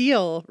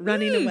ideal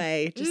running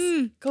away.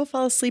 Just go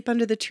fall asleep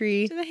under the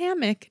tree. To the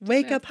hammock.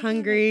 Wake up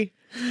hungry.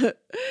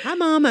 Hi,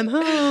 Mom, I'm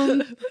home.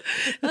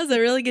 That was a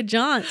really good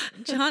jaunt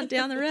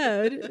down the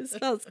road. It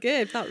felt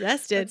good. Felt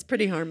rested. It's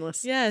pretty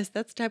harmless. Yes,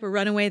 that's the type of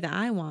runaway that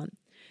I want.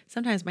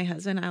 Sometimes my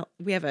husband,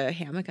 we have a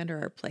hammock under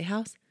our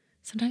playhouse.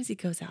 Sometimes he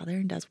goes out there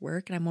and does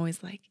work, and I'm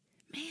always like,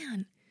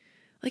 man,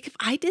 like if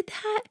I did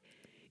that,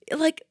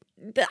 like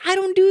I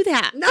don't do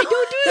that. No. I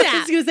don't do that. I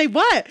was going to say,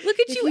 what? Look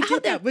at If you we out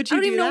did there. that, would I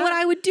you don't even do know that? what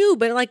I would do,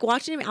 but like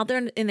watching him out there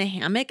in the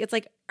hammock, it's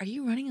like, are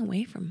you running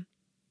away from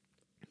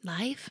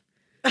life?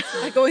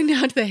 Like going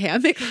down to the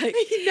hammock? Like,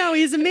 No,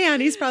 he's a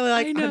man. He's probably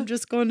like, I know. I'm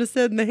just going to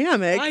sit in the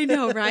hammock. I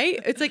know, right?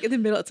 It's like in the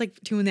middle. It's like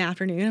 2 in the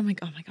afternoon. I'm like,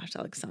 oh my gosh,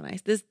 that looks so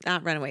nice.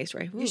 That runaway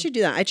story. You should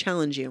do that. I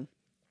challenge you.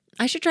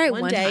 I should try it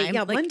one day. time.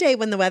 Yeah, Like, one day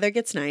when the weather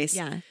gets nice.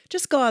 Yeah.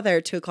 Just go out there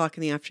at 2:00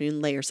 in the afternoon,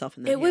 lay yourself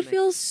in the It hammock. would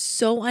feel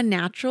so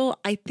unnatural.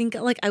 I think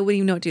like I wouldn't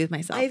even know what to do with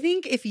myself. I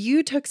think if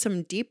you took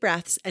some deep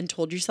breaths and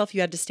told yourself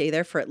you had to stay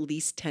there for at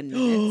least 10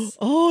 minutes.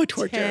 Oh,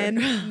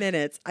 10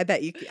 minutes. I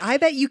bet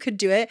you could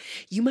do it.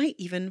 You might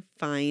even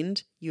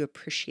find you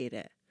appreciate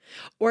it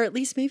Or at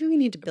least maybe we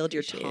need to build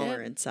your Appreciate it.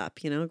 tolerance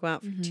up, you know, go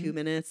out for 2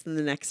 minutes and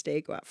the next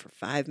day go out for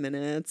 5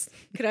 minutes.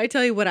 Could I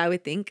tell you what I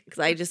would think? Because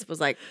I just was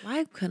like,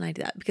 why couldn't I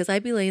do that? Because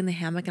I'd be laying in the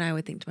hammock and I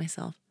would think to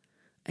myself,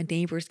 a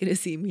neighbor's going to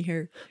see me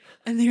here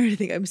and they're going to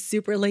think I'm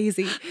super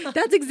lazy.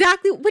 That's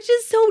exactly, which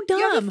is so dumb.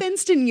 You have a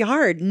fenced-in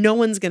yard. No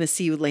one's going to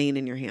see you laying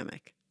in your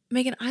hammock.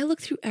 Megan, I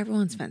look through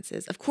everyone's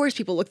fences. Of course,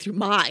 people look through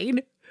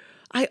mine.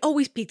 I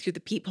always peek through the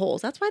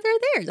peepholes. That's why they're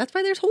there. That's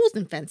why there's holes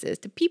in fences,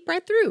 to peep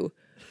right through.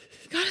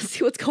 Gotta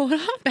see what's going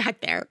on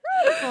back there.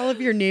 All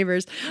of your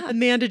neighbors.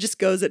 Amanda just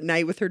goes at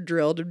night with her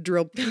drill to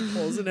drill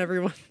peepholes in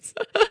everyone's.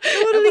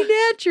 Totally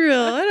natural.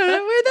 I don't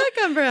know where'd that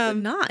come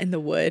from. Not in the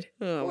wood.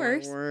 Oh, Of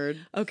course. my word.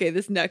 Okay,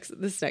 this next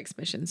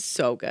mission's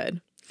so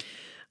good.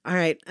 All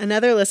right.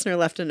 Another listener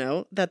left a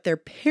note that their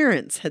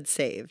parents had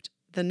saved.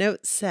 The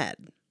note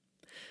said,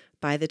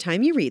 "By the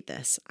time you read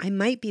this, I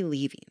might be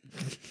leaving."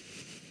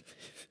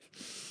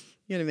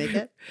 You gonna make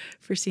it?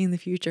 Foreseeing the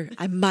future,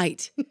 I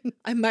might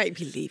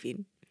be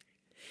leaving.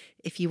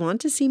 "If you want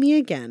to see me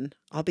again,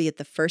 I'll be at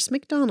the first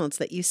McDonald's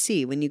that you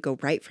see when you go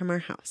right from our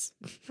house.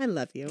 I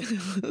love you."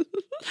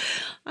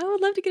 I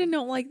would love to get a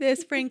note like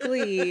this,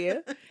 frankly.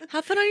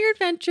 Have fun on your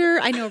adventure.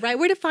 I know right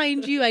where to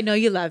find you. I know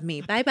you love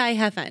me. Bye-bye.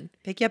 Have fun.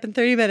 Pick you up in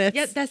 30 minutes.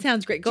 Yep, that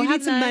sounds great. Go Do you have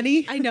need some lunch.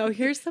 money? I know.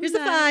 Here's some Here's the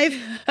money.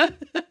 5.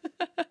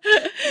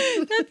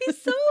 That'd be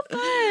so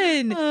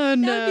fun. Oh,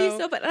 no. That'd be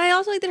so fun. And I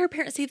also like that her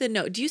parents save the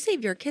note. Do you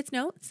save your kids'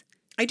 notes?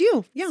 I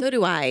do. Yeah. So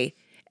do I.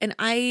 And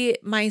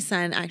my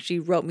son actually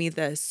wrote me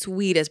the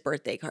sweetest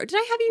birthday card. Did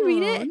I have you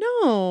read it?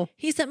 No.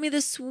 He sent me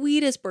the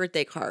sweetest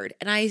birthday card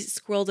and I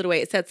scrolled it away.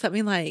 It said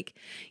something like,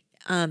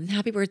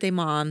 "Happy birthday,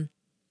 Mom.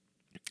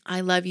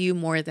 I love you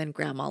more than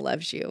Grandma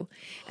loves you.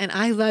 And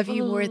I love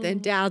you more than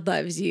Dad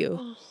loves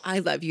you. I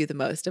love you the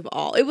most of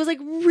all." It was like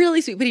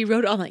really sweet, but he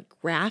wrote it on like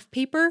graph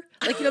paper,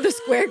 like, you know, the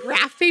square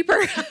graph paper.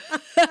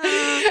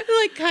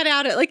 Like cut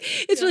out it. Like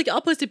it's really,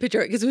 I'll post a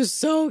picture because it was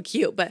so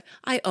cute, but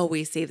I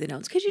always save the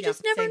notes because you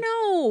just never same.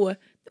 know.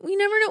 We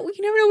never know.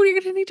 You never know when you're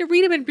going to need to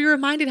read them and be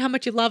reminded how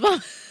much you love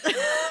them.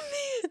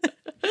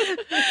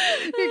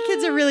 Your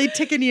kids are really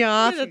ticking you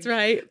off. That's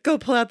right. Go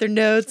pull out their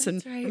notes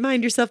and right.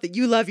 remind yourself that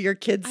you love your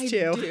kids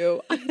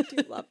too. I do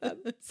love them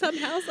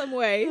somehow, some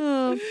way.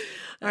 Oh.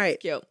 All right.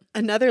 Cute.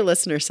 Another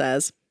listener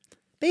says,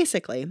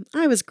 "Basically,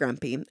 I was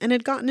grumpy and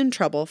had gotten in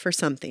trouble for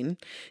something,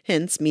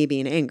 hence me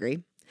being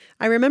angry.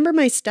 I remember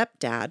my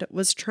stepdad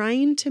was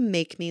trying to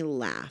make me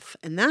laugh,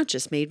 and that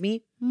just made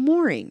me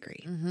more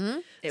angry."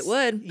 It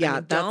would. Yeah, I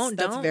mean,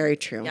 that's don't. very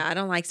true. Yeah, I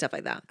don't like stuff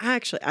like that.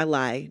 Actually, I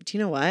lie. Do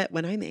you know what?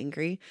 When I'm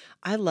angry,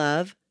 I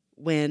love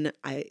when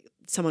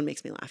someone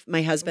makes me laugh.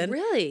 My husband.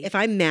 Really? If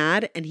I'm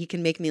mad and he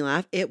can make me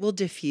laugh, it will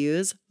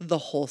diffuse the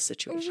whole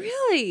situation.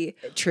 Really?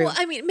 True. Well,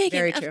 I mean, Megan,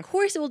 Very true. of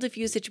course it will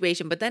diffuse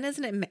situation, but then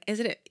isn't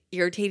it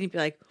irritating to be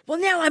like, well,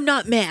 now I'm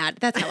not mad.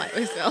 That's how I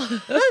always feel.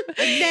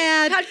 I'm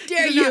mad. How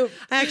dare I'm you? not-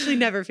 I actually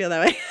never feel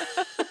that way.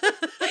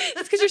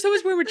 It's because you're so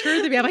much more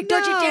mature than me. I'm like,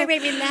 don't you dare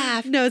make me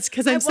laugh. No, it's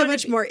because I'm so wanna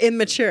much be- more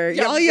immature.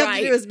 Yeah, All you have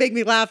to right. do is make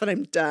me laugh and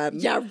I'm done.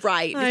 Yeah,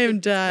 right. I am My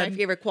done.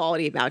 favorite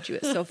quality about you.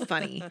 It's so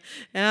funny.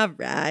 All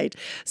right.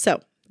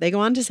 So they go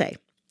on to say,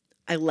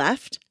 "I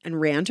left and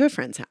ran to a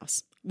friend's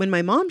house. When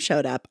my mom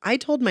showed up, I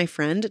told my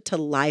friend to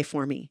lie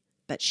for me,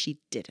 but she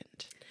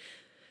didn't.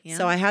 Yeah.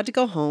 So I had to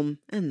go home,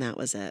 and that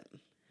was it."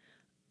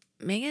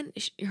 Megan,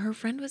 her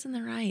friend was in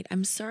the right.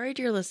 I'm sorry,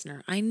 dear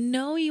listener. I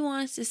know you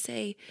want us to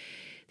say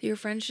that your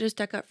friend should have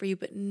stuck up for you,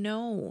 but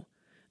no.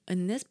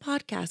 In this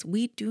podcast,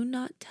 we do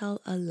not tell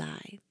a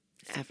lie,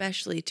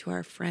 especially to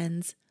our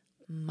friends'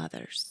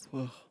 mothers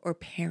or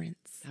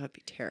parents. That would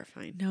be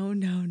terrifying.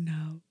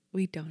 No.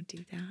 We don't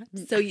do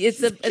that. So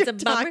it's a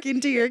bummer. Talking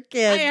to your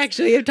kids. I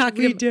actually am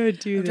talking. We don't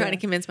do I'm that. trying to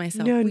convince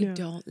myself we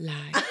don't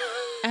lie.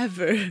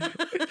 Ever.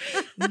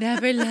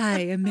 Never lie,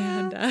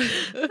 Amanda.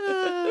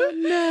 Oh,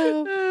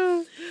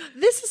 no.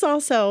 This is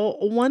also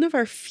one of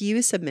our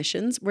few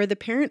submissions where the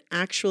parent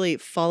actually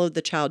followed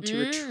the child to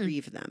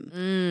retrieve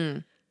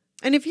them.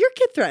 And if your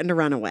kid threatened to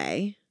run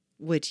away,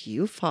 would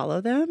you follow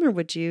them or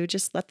would you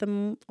just let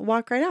them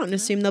walk right out and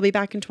assume they'll be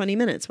back in 20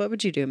 minutes? What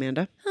would you do,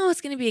 Amanda? Oh,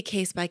 it's going to be a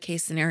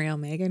case-by-case scenario,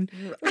 Megan.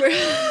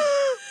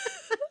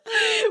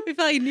 We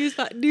feel like news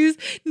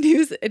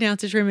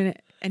announcers for a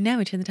minute. And now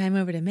we turn the time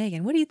over to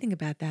Megan. What do you think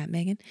about that,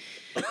 Megan?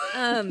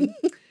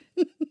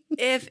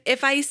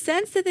 If I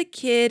sense that the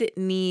kid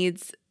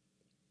needs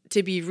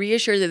to be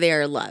reassured that they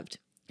are loved,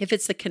 If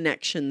it's the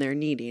connection they're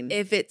needing.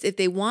 if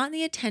they want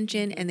the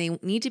attention and they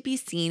need to be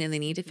seen and they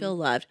need to feel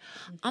loved,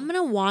 I'm going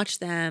to watch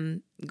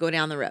them go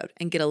down the road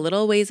and get a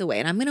little ways away.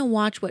 And I'm going to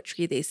watch what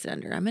tree they sit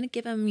under. I'm going to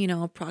give them,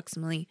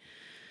 approximately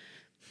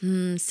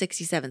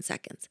 67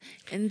 seconds.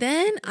 And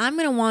then I'm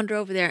going to wander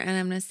over there and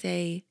I'm going to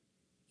say,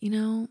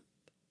 you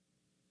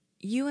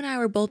and I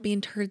were both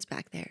being turds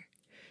back there.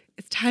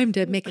 It's time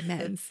to make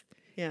amends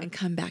and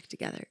come back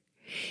together.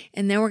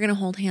 And then we're going to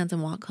hold hands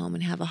and walk home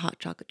and have a hot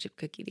chocolate chip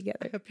cookie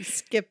together. Hope you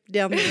skip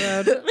down the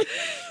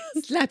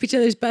road. Slap each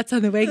other's butts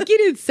on the way. Get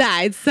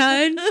inside,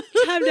 son.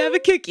 Time to have a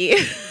cookie.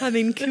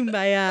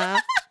 Kumbaya.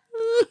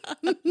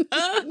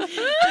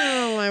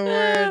 Oh, my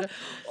word.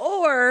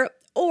 Or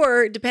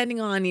Or depending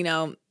on,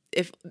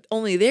 if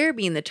only they're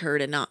being the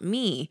turd and not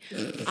me,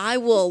 I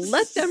will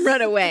let them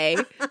run away.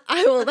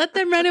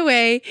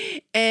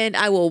 And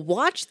I will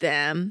watch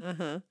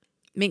them,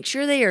 make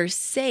sure they are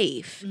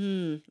safe,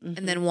 and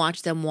then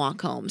watch them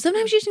walk home.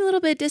 Sometimes using a little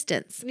bit of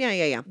distance.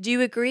 Yeah. Do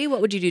you agree?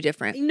 What would you do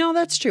different? No,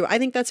 that's true. I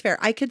think that's fair.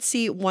 I could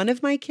see one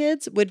of my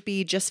kids would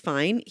be just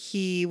fine.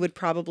 He would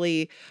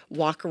probably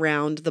walk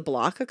around the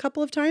block a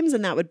couple of times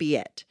and that would be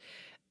it.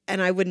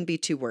 And I wouldn't be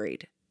too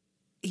worried.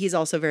 He's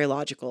also very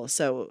logical.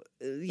 So,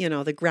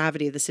 the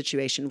gravity of the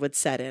situation would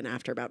set in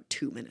after about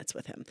 2 minutes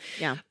with him.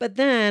 Yeah. But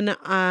then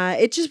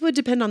it just would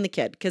depend on the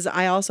kid because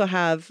I also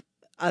have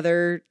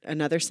another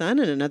son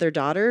and another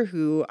daughter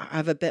who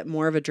have a bit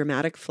more of a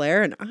dramatic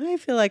flair. And I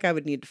feel like I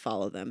would need to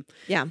follow them.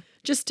 Yeah.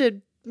 Just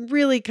to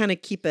really kind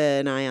of keep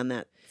an eye on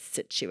that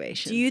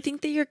situation. Do you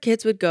think that your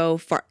kids would go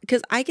far?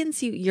 Because I can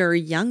see your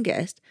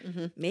youngest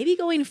maybe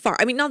going far.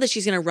 I mean, not that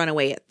she's going to run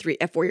away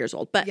at 4 years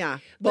old, but yeah.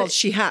 Well,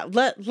 she had.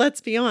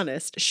 Let's be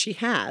honest. She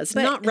has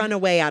not run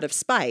away out of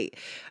spite.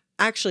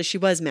 Actually, she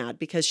was mad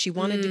because she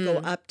wanted to go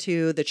up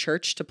to the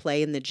church to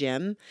play in the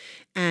gym,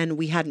 and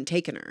we hadn't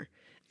taken her.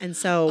 And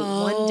so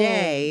one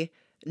day,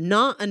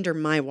 not under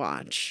my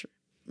watch,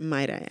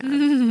 might I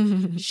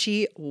add,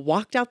 she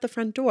walked out the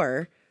front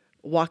door,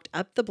 walked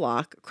up the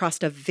block,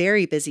 crossed a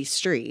very busy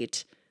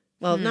street.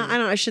 Well,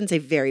 I shouldn't say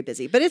very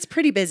busy, but it's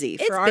pretty busy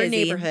for our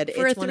neighborhood.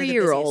 For a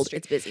 3-year-old,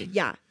 it's busy.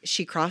 Yeah.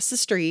 She crossed the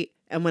street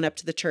and went up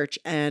to the church,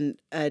 and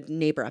a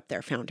neighbor up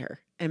there found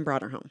her and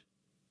brought her home.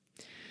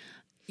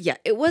 Yeah,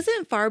 it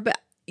wasn't far, but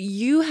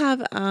you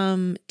have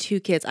 2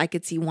 kids. I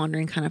could see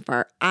wandering kind of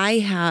far. I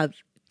have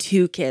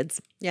 2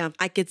 kids. Yeah.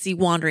 I could see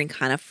wandering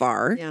kind of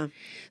far. Yeah.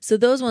 So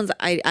those ones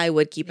I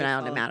would keep an eye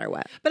on no matter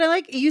what. But I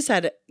like you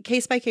said,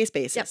 case by case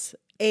basis.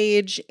 Yep.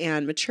 Age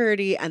and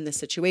maturity and the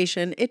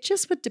situation. It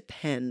just would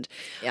depend.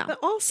 Yeah. But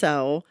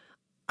also,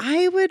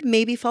 I would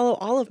maybe follow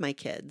all of my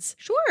kids.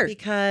 Sure.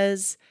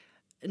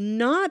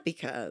 Not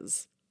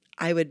because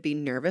I would be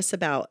nervous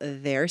about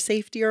their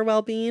safety or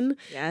well-being,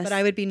 but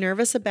I would be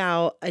nervous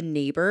about a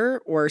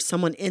neighbor or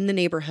someone in the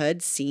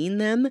neighborhood seeing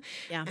them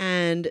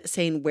and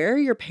saying, where are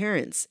your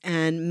parents?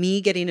 And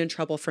me getting in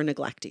trouble for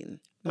neglecting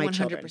my 100%.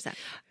 Children.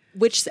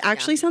 Which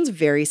actually sounds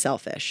very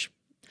selfish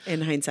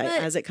in hindsight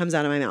as it comes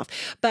out of my mouth.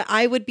 But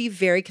I would be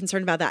very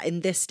concerned about that in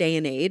this day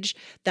and age,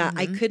 that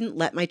I couldn't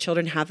let my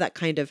children have that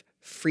kind of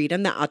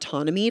freedom, that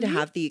autonomy to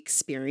have the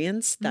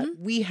experience that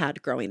we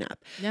had growing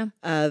up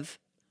of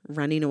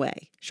running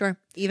away. Sure.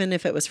 Even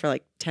if it was for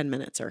like 10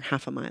 minutes or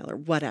half a mile or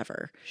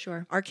whatever.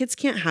 Sure. Our kids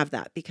can't have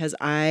that because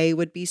I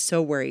would be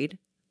so worried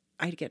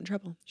I'd get in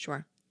trouble.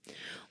 Sure.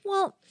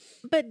 Well,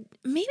 but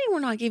maybe we're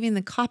not giving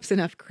the cops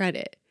enough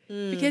credit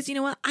because you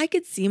know what? I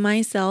could see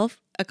myself,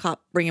 a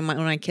cop bringing one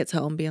of my kids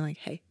home being like,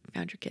 hey, I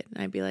found your kid.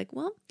 And I'd be like,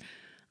 well,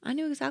 I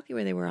knew exactly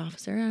where they were,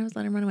 officer. I was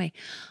letting them run away.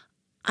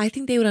 I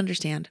think they would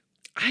understand.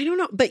 I don't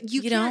know, but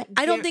you know,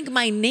 I don't think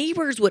my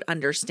neighbors would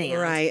understand.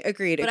 Right,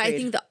 agreed. But I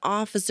think the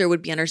officer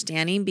would be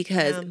understanding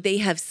because they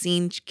have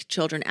seen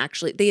children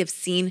actually. They have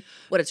seen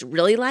what it's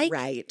really like.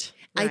 Right.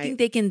 I think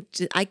they can.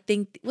 I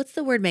think what's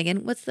the word,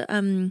 Megan? What's the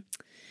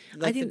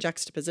I think the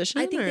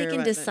juxtaposition. I think they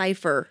can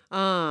decipher.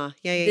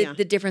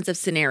 The difference of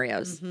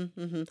scenarios.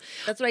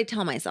 That's what I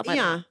tell myself.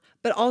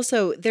 But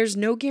also, there's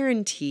no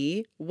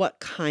guarantee what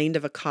kind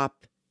of a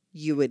cop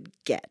you would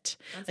get.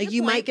 Like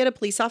you might get a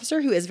police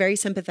officer who is very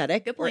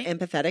sympathetic or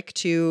empathetic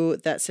to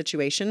that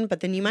situation, but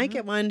then you might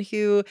get one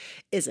who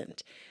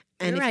isn't.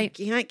 And if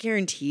you can't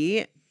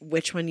guarantee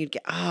which one you'd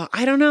get,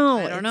 I don't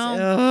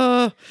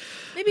know.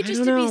 Maybe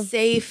just to be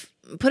safe,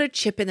 put a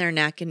chip in their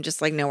neck and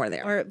just like know where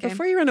they are. Or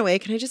before you run away,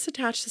 can I just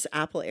attach this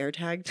Apple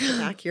AirTag to the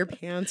back of your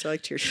pants or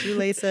like to your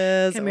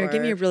shoelaces? Come here,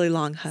 give me a really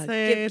long hug.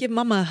 Give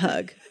mama a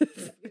hug.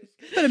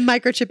 Put a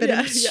microchip in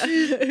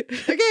it.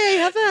 Okay,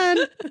 have fun.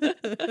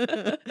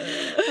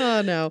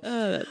 Oh, no.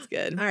 Oh, that's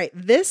good. All right.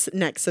 This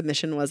next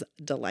submission was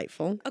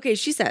delightful. Okay,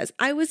 she says,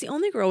 I was the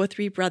only girl with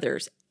 3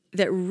 brothers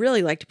that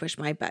really liked to push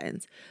my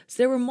buttons.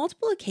 So there were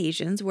multiple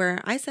occasions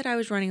where I said I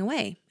was running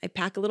away. I'd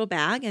pack a little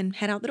bag and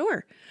head out the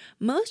door.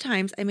 Most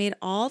times I made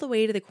all the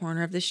way to the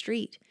corner of the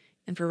street.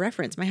 And for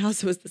reference, my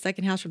house was the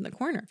second house from the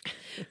corner.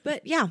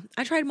 But yeah,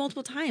 I tried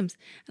multiple times.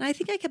 And I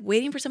think I kept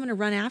waiting for someone to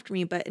run after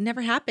me, but it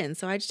never happened.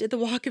 So I just did the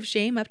walk of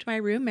shame up to my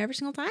room every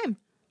single time.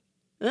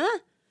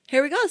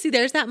 Here we go. See,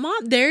 there's that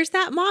mom. There's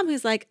that mom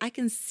who's like, I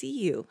can see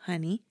you,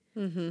 honey.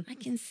 I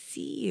can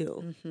see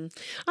you. I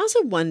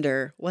also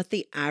wonder what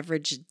the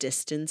average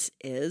distance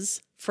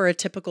is for a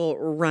typical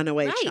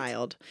runaway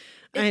child.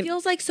 It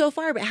feels like so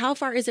far, but how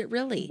far is it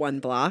really? 1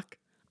 block.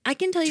 I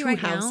can tell you right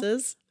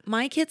houses. Now,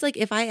 my kids, like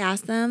if I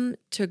ask them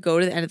to go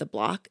to the end of the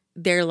block,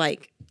 they're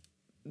like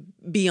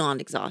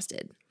beyond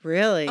exhausted.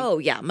 Really? Oh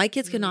yeah. My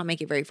kids could not make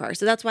it very far.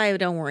 So that's why I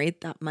don't worry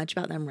that much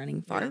about them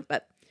running far,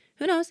 but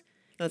who knows?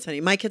 That's funny.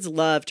 My kids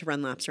love to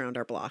run laps around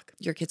our block.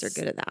 Your kids are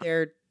good at that.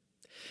 They're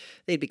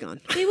they'd be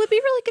gone. They would be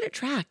really good at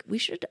track.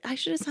 I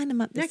should have signed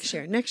them up Next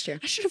year. I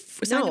should have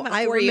signed them up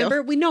I for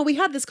remember you. we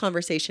had this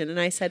conversation and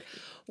I said,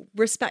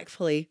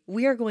 respectfully,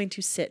 we are going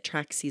to sit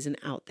track season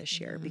out this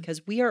year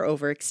because we are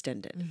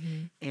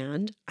overextended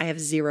and I have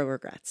zero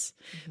regrets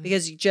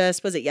because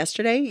was it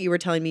yesterday? You were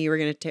telling me you were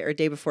going to or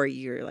day before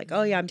you were like,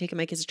 oh yeah, I'm taking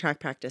my kids to track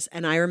practice.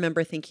 And I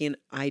remember thinking,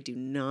 I do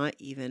not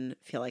even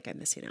feel like I'm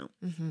missing out.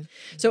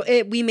 So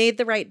we made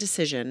the right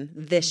decision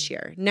this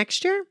year.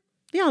 Next year,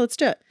 yeah, let's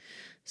do it.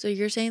 So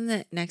you're saying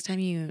that next time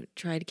you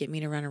try to get me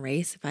to run a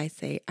race, if I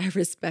say I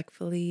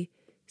respectfully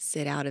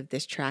sit out of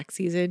this track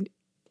season,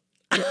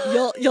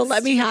 you'll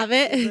let me have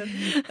it?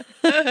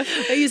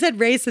 You said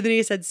race and then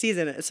you said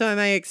season. So am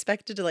I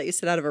expected to let you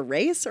sit out of a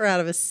race or out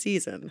of a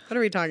season? What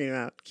are we talking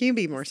about? Can you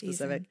be more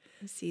specific?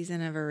 A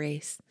season of a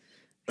race.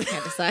 I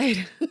can't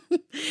decide.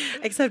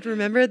 Except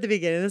remember at the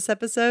beginning of this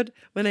episode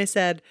when I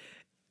said,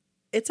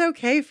 it's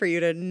okay for you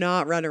to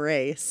not run a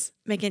race.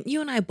 Megan, you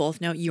and I both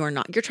know you are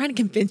not. You're trying to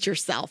convince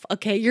yourself,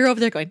 okay? You're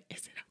over there going,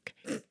 is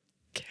it okay?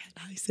 Can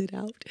I sit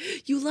out?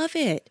 You love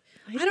it.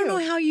 I don't know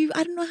how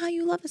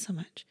you love it so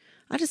much.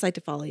 I just like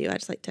to follow you. I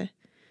just like to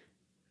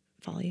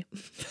follow you.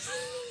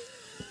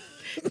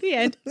 The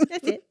end.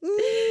 That's it.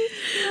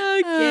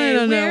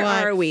 Okay, where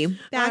are we?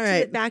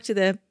 Back to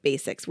the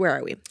basics. Where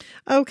are we?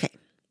 Okay.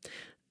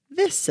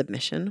 This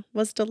submission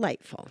was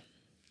delightful.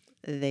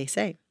 They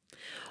say,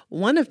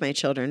 one of my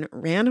children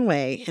ran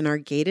away in our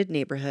gated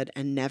neighborhood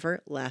and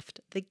never left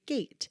the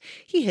gate.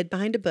 He hid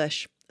behind a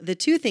bush. The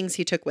two things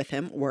he took with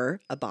him were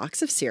a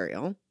box of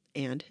cereal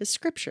and his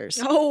scriptures.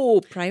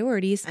 Oh,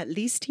 priorities. At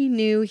least he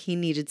knew he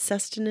needed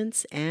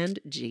sustenance and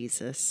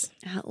Jesus.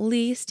 At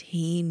least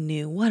he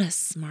knew. What a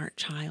smart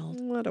child.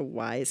 What a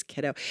wise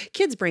kiddo.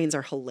 Kids' brains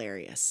are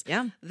hilarious.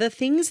 Yeah. The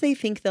things they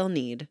think they'll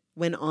need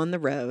when on the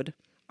road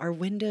are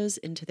windows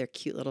into their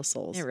cute little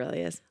souls. It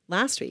really is.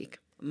 Last week,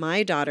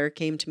 my daughter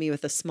came to me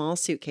with a small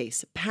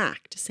suitcase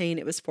packed, saying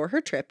it was for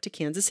her trip to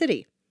Kansas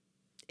City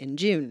in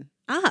June.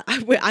 I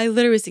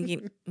literally was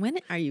thinking, when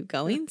are you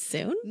going?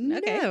 Soon?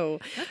 No.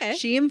 Okay.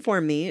 She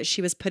informed me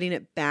she was putting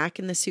it back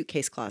in the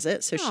suitcase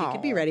closet so she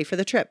could be ready for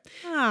the trip.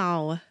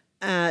 Oh.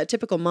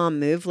 Typical mom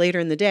move. Later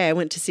in the day, I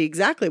went to see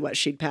exactly what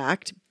she'd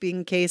packed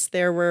in case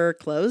there were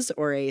clothes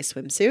or a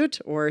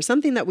swimsuit or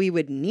something that we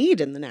would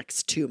need in the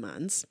next 2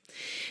 months.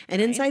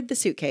 And inside the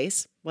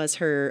suitcase was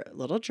her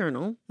little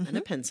journal and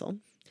a pencil,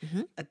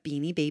 a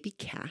Beanie Baby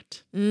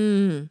cat,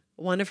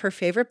 one of her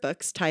favorite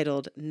books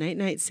titled Night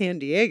Night San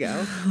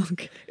Diego.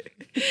 Okay.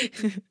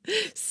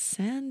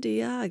 San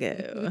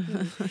Diego.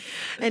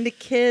 And a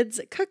kid's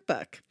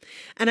cookbook.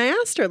 And I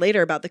asked her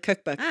later about the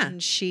cookbook,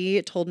 and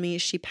she told me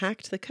she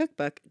packed the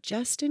cookbook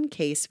just in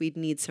case we'd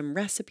need some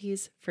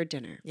recipes for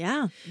dinner.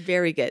 Yeah,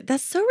 very good.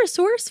 That's so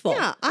resourceful.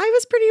 Yeah, I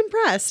was pretty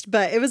impressed,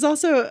 but it was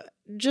also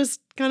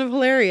just kind of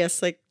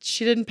hilarious. Like,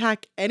 she didn't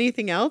pack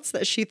anything else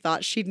that she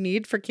thought she'd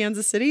need for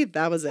Kansas City.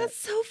 That was it. That's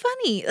so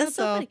funny. That's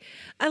so funny.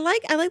 I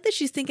like that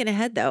she's thinking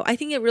ahead, though. I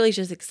think it really is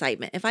just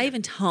excitement. If I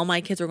even tell my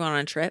kids we're going on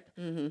a trip,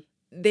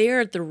 they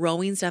are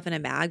throwing stuff in a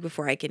bag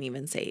before I can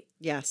even say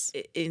yes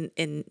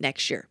in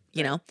next year,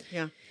 you know?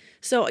 Yeah.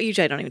 So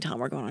usually I don't even tell them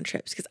we're going on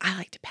trips because I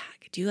like to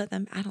pack. Do you let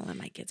them? I don't let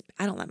my kids.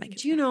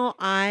 Do you know,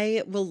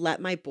 I will let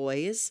my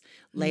boys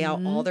lay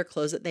out all their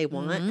clothes that they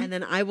want, and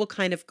then I will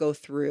kind of go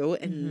through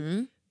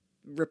and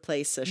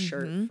replace a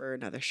shirt for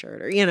another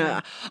shirt,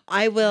 or,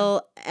 I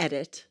will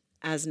edit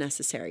as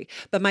necessary.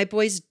 But my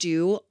boys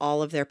do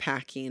all of their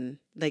packing.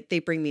 Like, they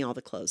bring me all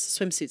the clothes,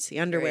 swimsuits, the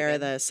underwear,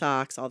 the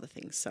socks, all the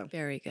things. So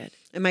very good.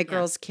 And my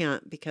girls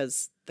can't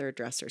because their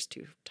dresser's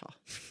too tall.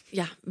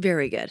 Yeah,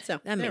 very good.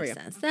 So that makes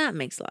sense. That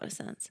makes a lot of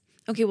sense.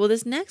 Okay, well,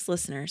 this next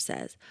listener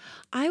says,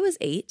 I was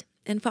 8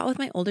 and fought with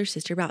my older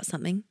sister about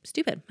something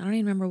stupid. I don't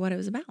even remember what it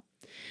was about.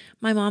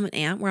 My mom and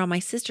aunt were on my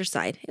sister's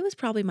side. It was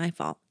probably my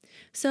fault.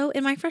 So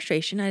in my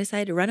frustration, I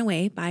decided to run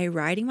away by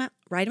riding my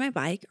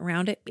bike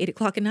around at 8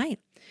 o'clock at night.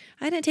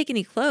 I didn't take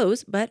any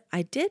clothes, but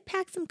I did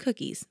pack some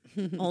cookies,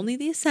 only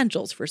the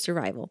essentials for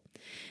survival.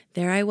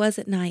 There I was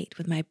at night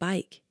with my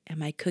bike and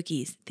my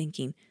cookies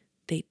thinking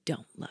they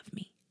don't love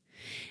me.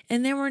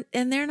 And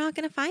they're not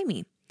going to find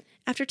me.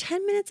 After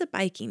 10 minutes of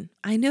biking,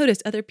 I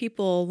noticed other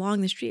people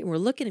along the street were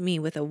looking at me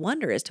with a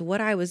wonder as to what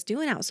I was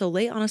doing out so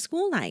late on a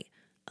school night,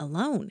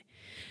 alone.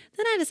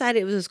 Then I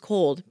decided it was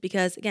cold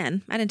because,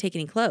 again, I didn't take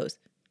any clothes.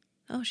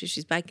 Oh,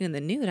 she's biking in the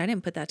nude. I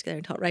didn't put that together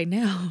until right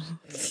now.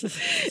 I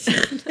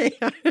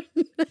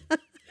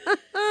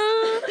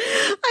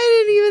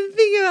didn't even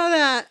think about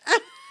that.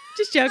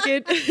 Just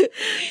joking.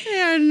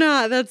 They are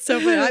not. That's so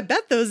funny. I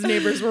bet those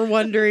neighbors were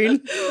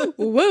wondering.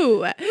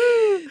 Whoa.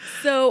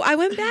 So I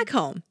went back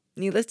home.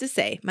 Needless to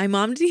say, my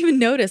mom didn't even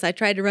notice I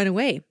tried to run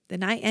away. The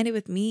night ended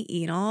with me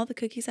eating all the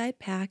cookies I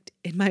packed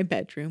in my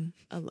bedroom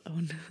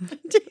alone. Can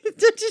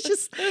you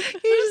just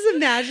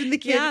imagine the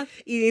kid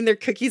eating their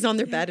cookies on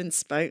their bed in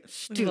spite?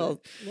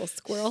 Little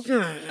squirrel.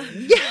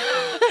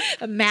 Yeah.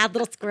 A mad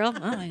little squirrel. Oh,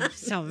 I'm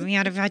so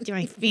mad about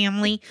my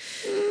family.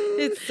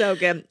 It's so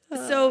good.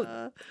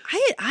 So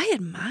I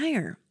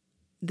admire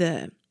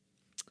the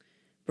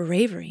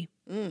bravery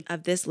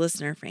of this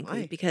listener,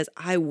 frankly, Why? because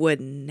I would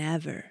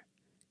never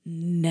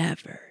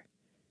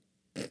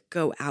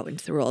go out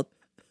into the world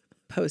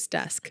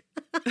post-dusk.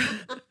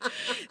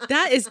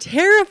 That is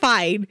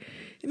terrifying.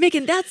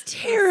 Megan, that's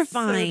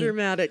terrifying. So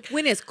dramatic.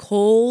 When it's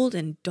cold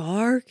and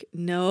dark,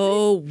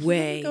 no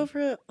way. Go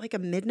for like a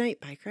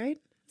midnight bike ride?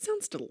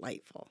 Sounds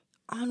delightful.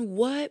 On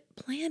what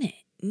planet?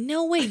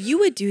 No way. You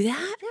would do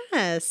that?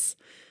 Yes.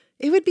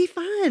 It would be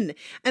fun.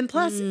 And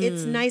plus,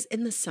 it's nice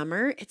in the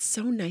summer. It's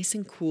so nice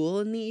and cool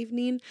in the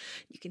evening.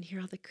 You can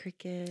hear all the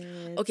crickets.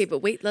 Okay, but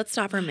wait, let's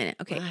stop for a minute.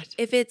 Okay. What?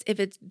 If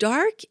it's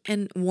dark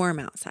and warm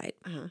outside,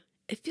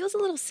 it feels a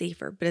little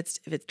safer, but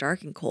if it's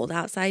dark and cold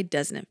outside,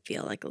 doesn't it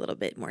feel like a little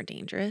bit more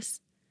dangerous?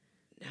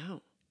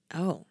 No.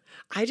 Oh.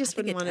 I just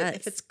wouldn't want it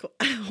if it's cold.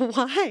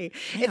 Why? I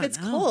If don't it's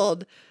know.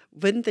 cold,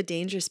 wouldn't the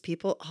dangerous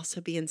people also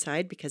be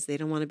inside because they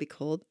don't want to be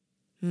cold?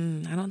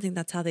 I don't think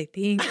that's how they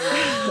think.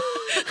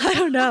 I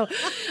don't know.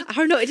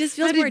 It just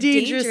feels more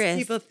dangerous.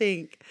 People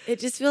think It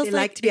just feels they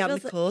like to be out in the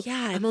feels cold.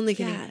 yeah. I'm only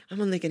gonna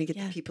get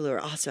Yeah. the people who are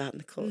also out in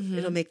the cold.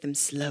 It'll make them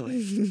slower.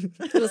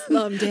 It'll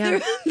slow them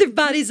down. Their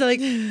bodies are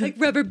like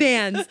rubber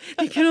bands.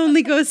 They can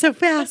only go so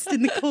fast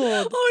in the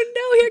cold. Oh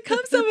no, here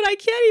comes someone. I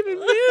can't even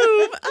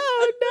move.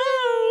 Oh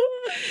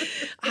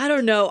no. I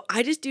don't know.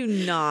 I just do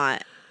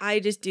not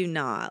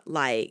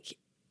like,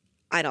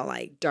 I don't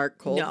like Dark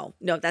cold.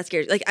 No, that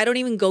scares. Like, I don't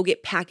even go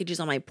get packages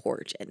on my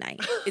porch at night.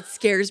 It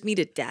scares me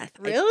to death.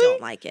 I Really?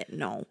 don't like it.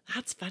 No.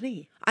 That's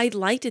funny. I'd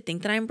like to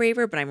think that I'm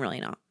braver, but I'm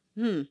really not.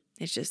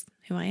 It's just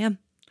who I am.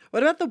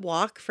 What about the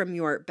walk from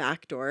your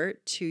back door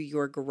to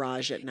your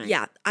garage at night?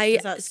 Yeah.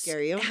 Does that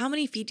scare you? How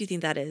many feet do you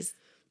think that is?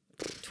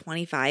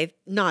 25?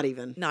 Not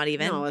even. Not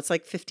even? No, it's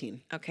like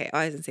 15. Okay,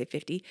 I was going to say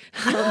 50.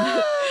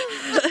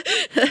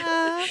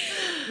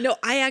 No,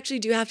 I actually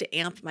do have to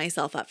amp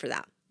myself up for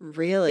that.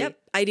 Really? Yep,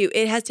 I do.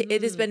 It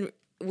has been,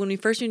 when we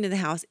first moved into the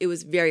house, it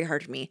was very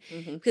hard for me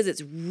because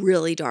it's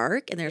really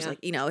dark and there's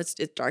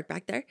it's dark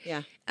back there.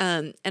 Yeah.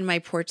 And my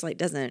porch light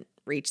doesn't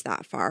reach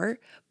that far.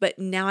 But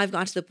now I've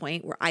gone to the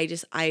point where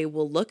I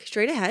will look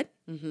straight ahead,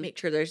 make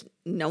sure there's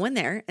no one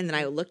there. And then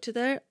I will look to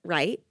the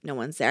right, no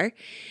one's there.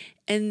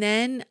 And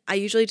then I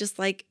usually just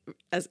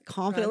as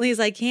confidently as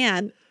I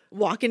can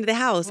walk into the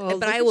house. Well,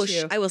 but look at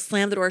you. I will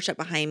slam the door shut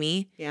behind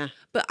me. Yeah.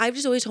 But I've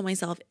just always told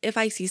myself, if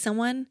I see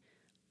someone,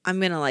 I'm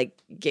going to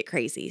get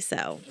crazy.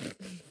 So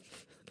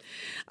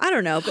I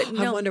don't know, but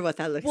no. I wonder what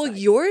that looks like. Well,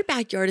 your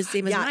backyard is the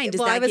same as mine.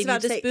 Does that give you the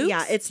spooks?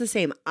 Yeah, it's the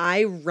same.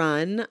 I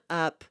run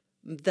up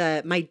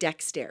my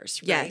deck stairs,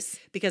 right? Yes.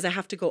 Because I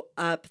have to go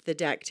up the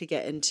deck to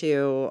get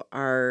into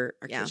our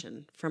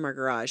kitchen from our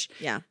garage.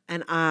 Yeah.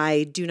 And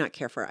I do not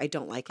care for it. I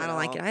don't like it. I don't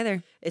like it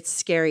either. It's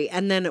scary.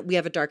 And then we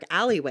have a dark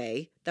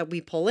alleyway that we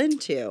pull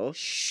into.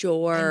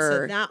 Sure. And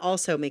so that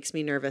also makes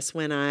me nervous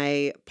when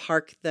I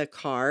park the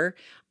car.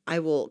 I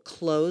will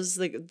close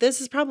this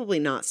is probably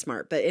not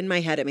smart, but in my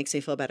head, it makes me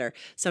feel better.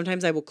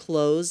 Sometimes I will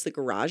close the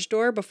garage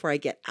door before I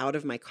get out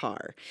of my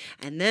car.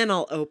 And then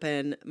I'll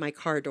open my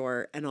car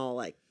door and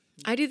I'll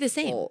I do the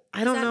same. bolt.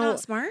 I don't Is that know. not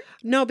smart?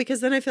 No, because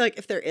then I feel like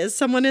if there is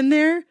someone in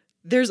there,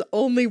 there's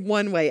only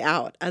one way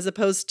out, as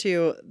opposed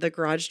to the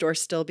garage door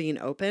still being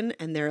open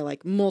and there are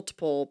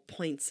multiple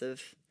points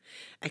of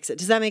exit.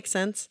 Does that make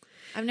sense?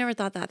 I've never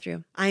thought that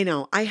through. I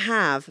know. I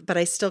have, but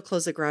I still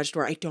close the garage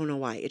door. I don't know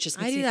why. It just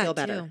makes me feel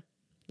better. Too.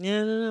 Yeah,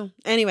 I don't know.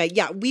 Anyway,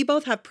 yeah, we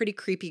both have pretty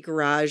creepy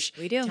garage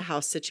to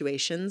house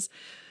situations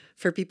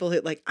for people who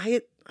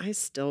I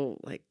still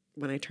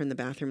when I turn the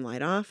bathroom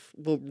light off,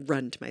 will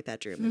run to my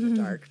bedroom in the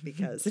dark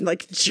because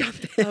jump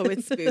in. Oh,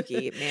 it's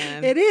spooky,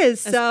 man. It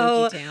is. A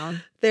So spooky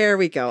town. There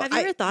we go. Have you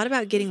ever thought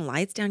about getting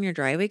lights down your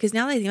driveway? Because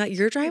now that I think about it,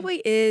 your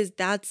driveway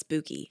that's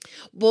spooky.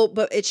 Well,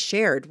 but it's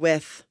shared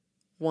with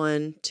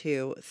 1,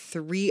 2,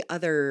 3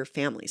 other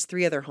families,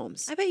 3 other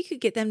homes. I bet you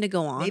could get them to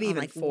go on, Maybe on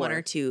even 1 4.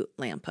 or 2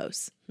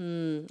 lampposts. I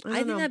think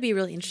know. that'd be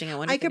really interesting. I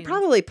wonder. I if could anyone-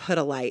 probably put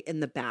a light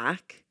in the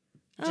back,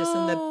 just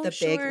in the big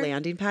sure.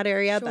 landing pad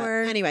area.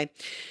 Sure. But anyway,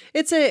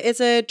 it's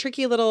a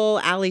tricky little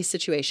alley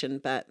situation.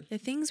 But The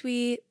things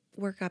we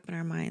work up in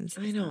our minds.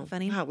 I Isn't know. that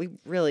funny. Wow, we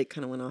really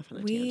kind of went off on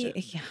a tangent.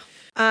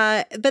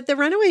 Yeah. But the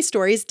runaway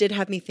stories did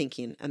have me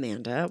thinking,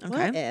 Amanda, what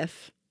Okay.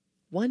 if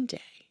one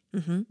day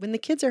Mm-hmm. when the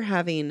kids are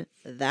having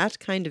that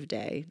kind of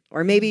day,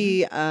 or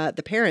maybe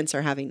the parents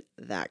are having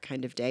that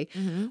kind of day,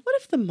 Mm-hmm. what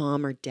if the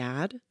mom or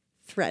dad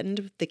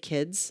threatened the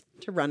kids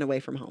to run away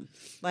from home?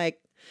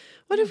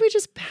 What if we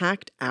just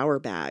packed our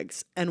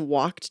bags and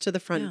walked to the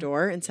front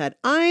door and said,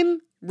 I'm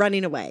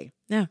running away.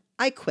 Yeah.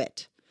 I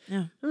quit.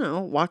 Yeah. I don't know,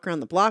 walk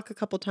around the block a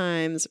couple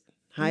times,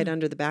 hide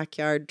under the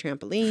backyard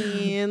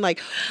trampoline. I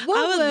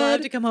would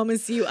love to come home and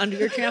see you under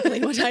your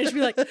trampoline one time. Just be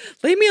like,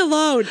 leave me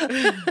alone.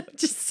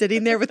 just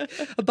sitting there with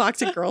a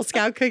box of Girl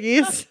Scout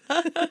cookies.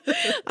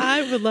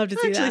 I would love to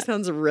see Actually that.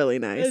 sounds really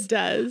nice. It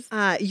does.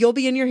 You'll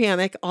be in your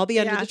hammock. I'll be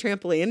under the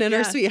trampoline, and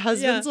our sweet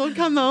husbands will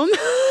come home.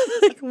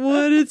 Like,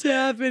 what is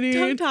happening?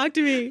 Don't talk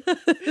to me.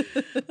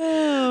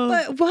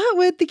 But what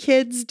would the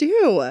kids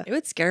do? It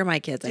would scare my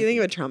kids. Do you think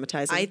it would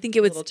traumatize them? I think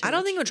it would. I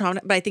don't think it would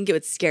traumatize, but I think it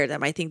would scare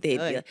them. I think they'd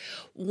be like,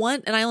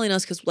 and I only know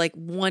this because like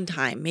one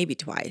time, maybe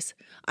twice,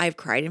 I've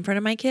cried in front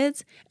of my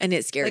kids, and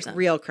it scares them.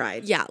 Real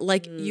cried. Yeah,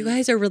 like you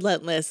guys are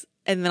relentless,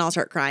 and then I'll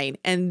start crying,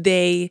 and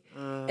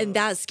and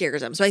that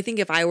scares them. So I think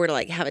if I were to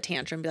like have a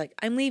tantrum, and be like,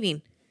 I'm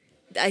leaving,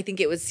 I think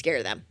it would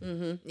scare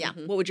them. Yeah.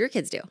 What would your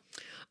kids do?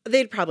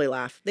 They'd probably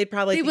laugh. They'd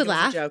probably think would it was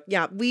laugh? a joke.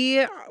 Yeah,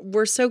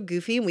 we're so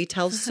goofy and we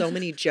tell so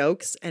many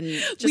jokes and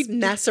just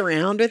mess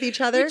around with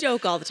each other. We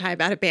joke all the time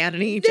about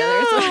abandoning each other.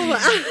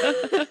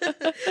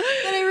 But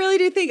I really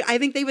do I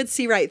think they would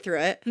see right through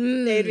it.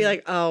 They'd be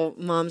like, "Oh,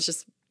 Mom's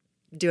just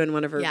doing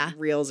one of her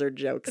reels or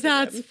jokes."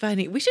 That's again.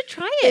 funny. We should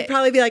try They'd it.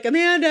 probably be like,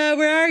 "Amanda,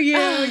 where are you?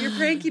 You're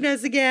pranking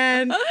us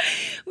again."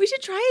 We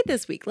should try it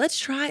this week. Let's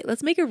try.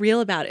 Let's make a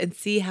reel about it and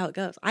see how it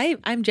goes.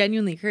 I'm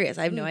genuinely curious.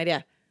 I have no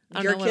idea.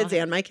 Your kids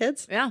and my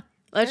kids? Yeah.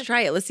 Let's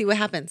try it. Let's see what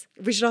happens.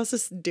 We should also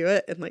do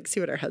it and like see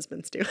what our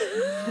husbands do.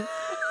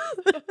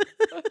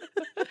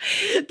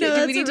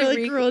 Do we need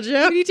to cruel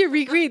joke. We need to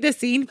recreate the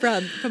scene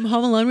from Home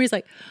Alone where he's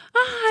like,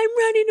 I'm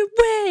running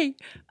away.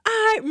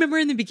 I remember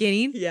in the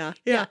beginning. Yeah.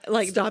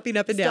 Like stopping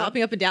up and down.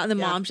 And the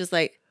mom's just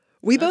like,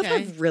 we both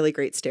have really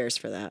great stares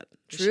for that.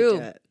 True.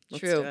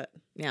 Let's do it.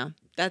 Yeah.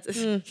 That's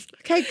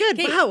okay. Good.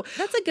 Wow.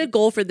 That's a good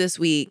goal for this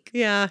week.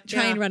 Yeah.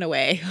 Try and run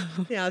away.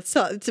 Yeah.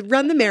 So to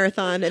run the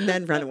marathon and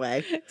then run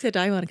away. Except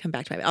I want to come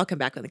back to my bed. I'll come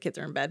back when the kids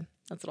are in bed.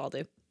 That's what I'll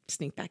do.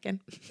 Sneak back in.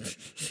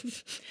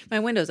 My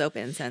window's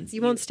open since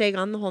you won't stay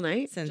on the whole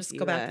night. Since just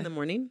go back in the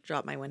morning.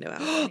 Drop my window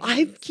out.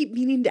 I keep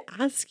meaning to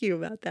ask you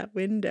about that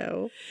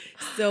window.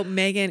 So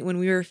Megan, when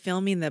we were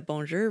filming the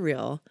Bonjour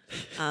reel,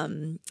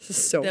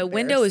 the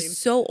window is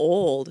so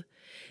old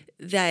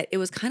that it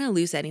was kind of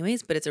loose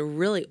anyways, but it's a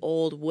really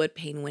old wood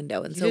pane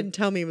window. And you didn't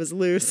tell me it was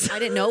loose. I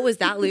didn't know it was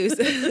that loose.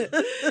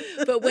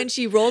 But when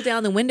she rolled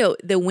down the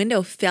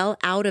window fell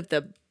out of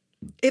the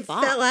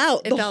box. Fell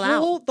out. It fell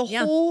out. The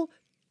whole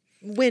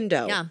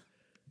window. Yeah.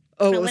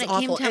 Oh, it was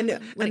awful. And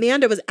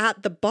Amanda was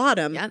at the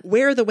bottom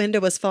where the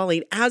window was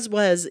falling, as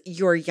was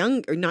your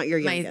not your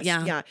youngest.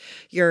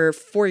 Your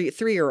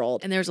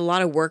 3-year-old. And there's a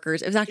lot of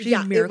workers. It was actually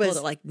a miracle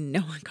that like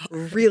no one got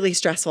hurt. Really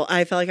stressful.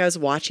 I felt like I was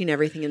watching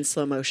everything in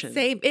slow motion.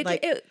 Same.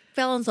 It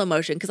fell in slow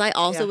motion because I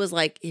also was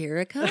like, here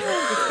it comes.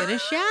 It's going to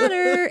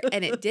shatter.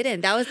 And it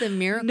didn't. That was the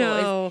miracle.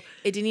 No.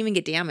 It didn't even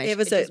get damaged. It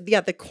was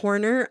the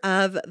corner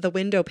of the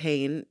window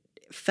pane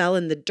fell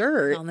in the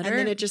dirt. And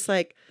then it just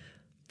like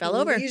fell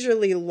over,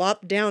 leisurely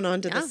lopped down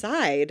onto the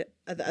side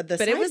of the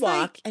sidewalk, it was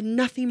like, and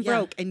nothing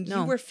broke, and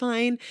you were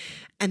fine,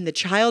 and the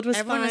child was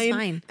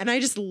fine, and I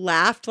just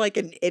laughed like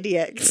an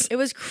idiot. It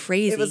was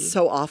crazy. It was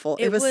so awful.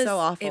 It was so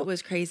awful. It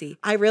was crazy.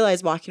 I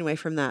realized walking away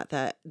from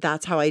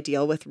that's how I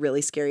deal with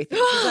really scary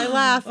things. I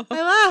laugh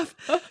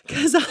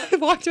because I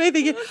walked away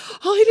thinking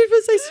all I did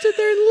was I stood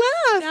there and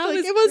laughed. That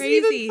was it wasn't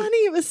crazy. even funny.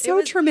 It was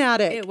so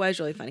traumatic. It was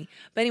really funny.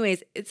 But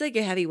anyways, it's like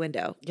a heavy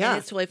window. Yeah, and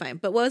it's totally fine.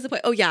 But what was the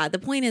point? Oh yeah, the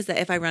point is that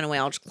if I run away,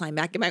 I'll just climb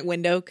back in my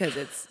window because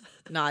it's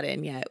not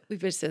in yet. We've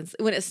just since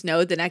when it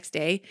snowed the next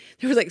day,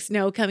 there was like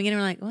snow coming in,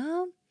 and we're like,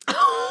 well.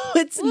 Oh,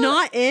 it's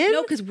not in?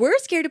 No, because we're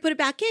scared to put it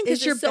back in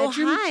because your so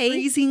bedroom high.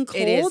 Freezing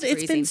cold? It is freezing.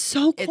 It's been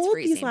so cold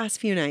these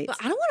last few nights. But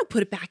I don't want to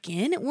put it back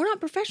in. We're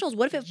not professionals.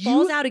 What if it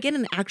falls out again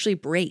and actually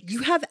breaks?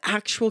 You have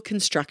actual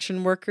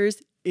construction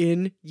workers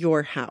in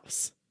your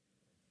house.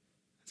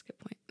 That's a good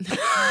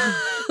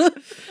point.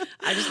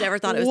 I just never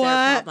thought it was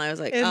their problem. I was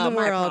like, oh,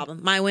 my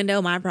problem. My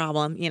window, my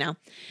problem.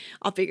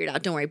 I'll figure it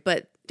out. Don't worry.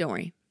 But don't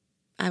worry.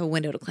 I have a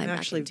window to climb back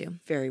into. I'm actually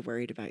very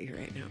worried about you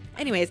right now.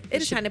 Anyways,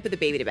 it is time to put the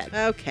baby to bed.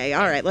 Okay.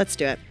 All right. Let's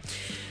do it.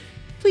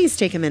 Please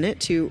take a minute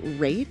to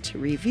rate,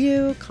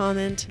 review,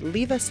 comment,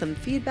 leave us some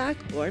feedback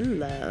or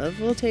love.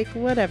 We'll take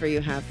whatever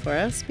you have for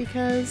us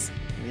because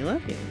we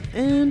love you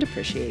and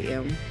appreciate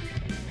you.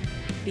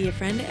 Be a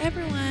friend to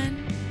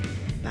everyone.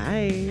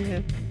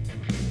 Bye.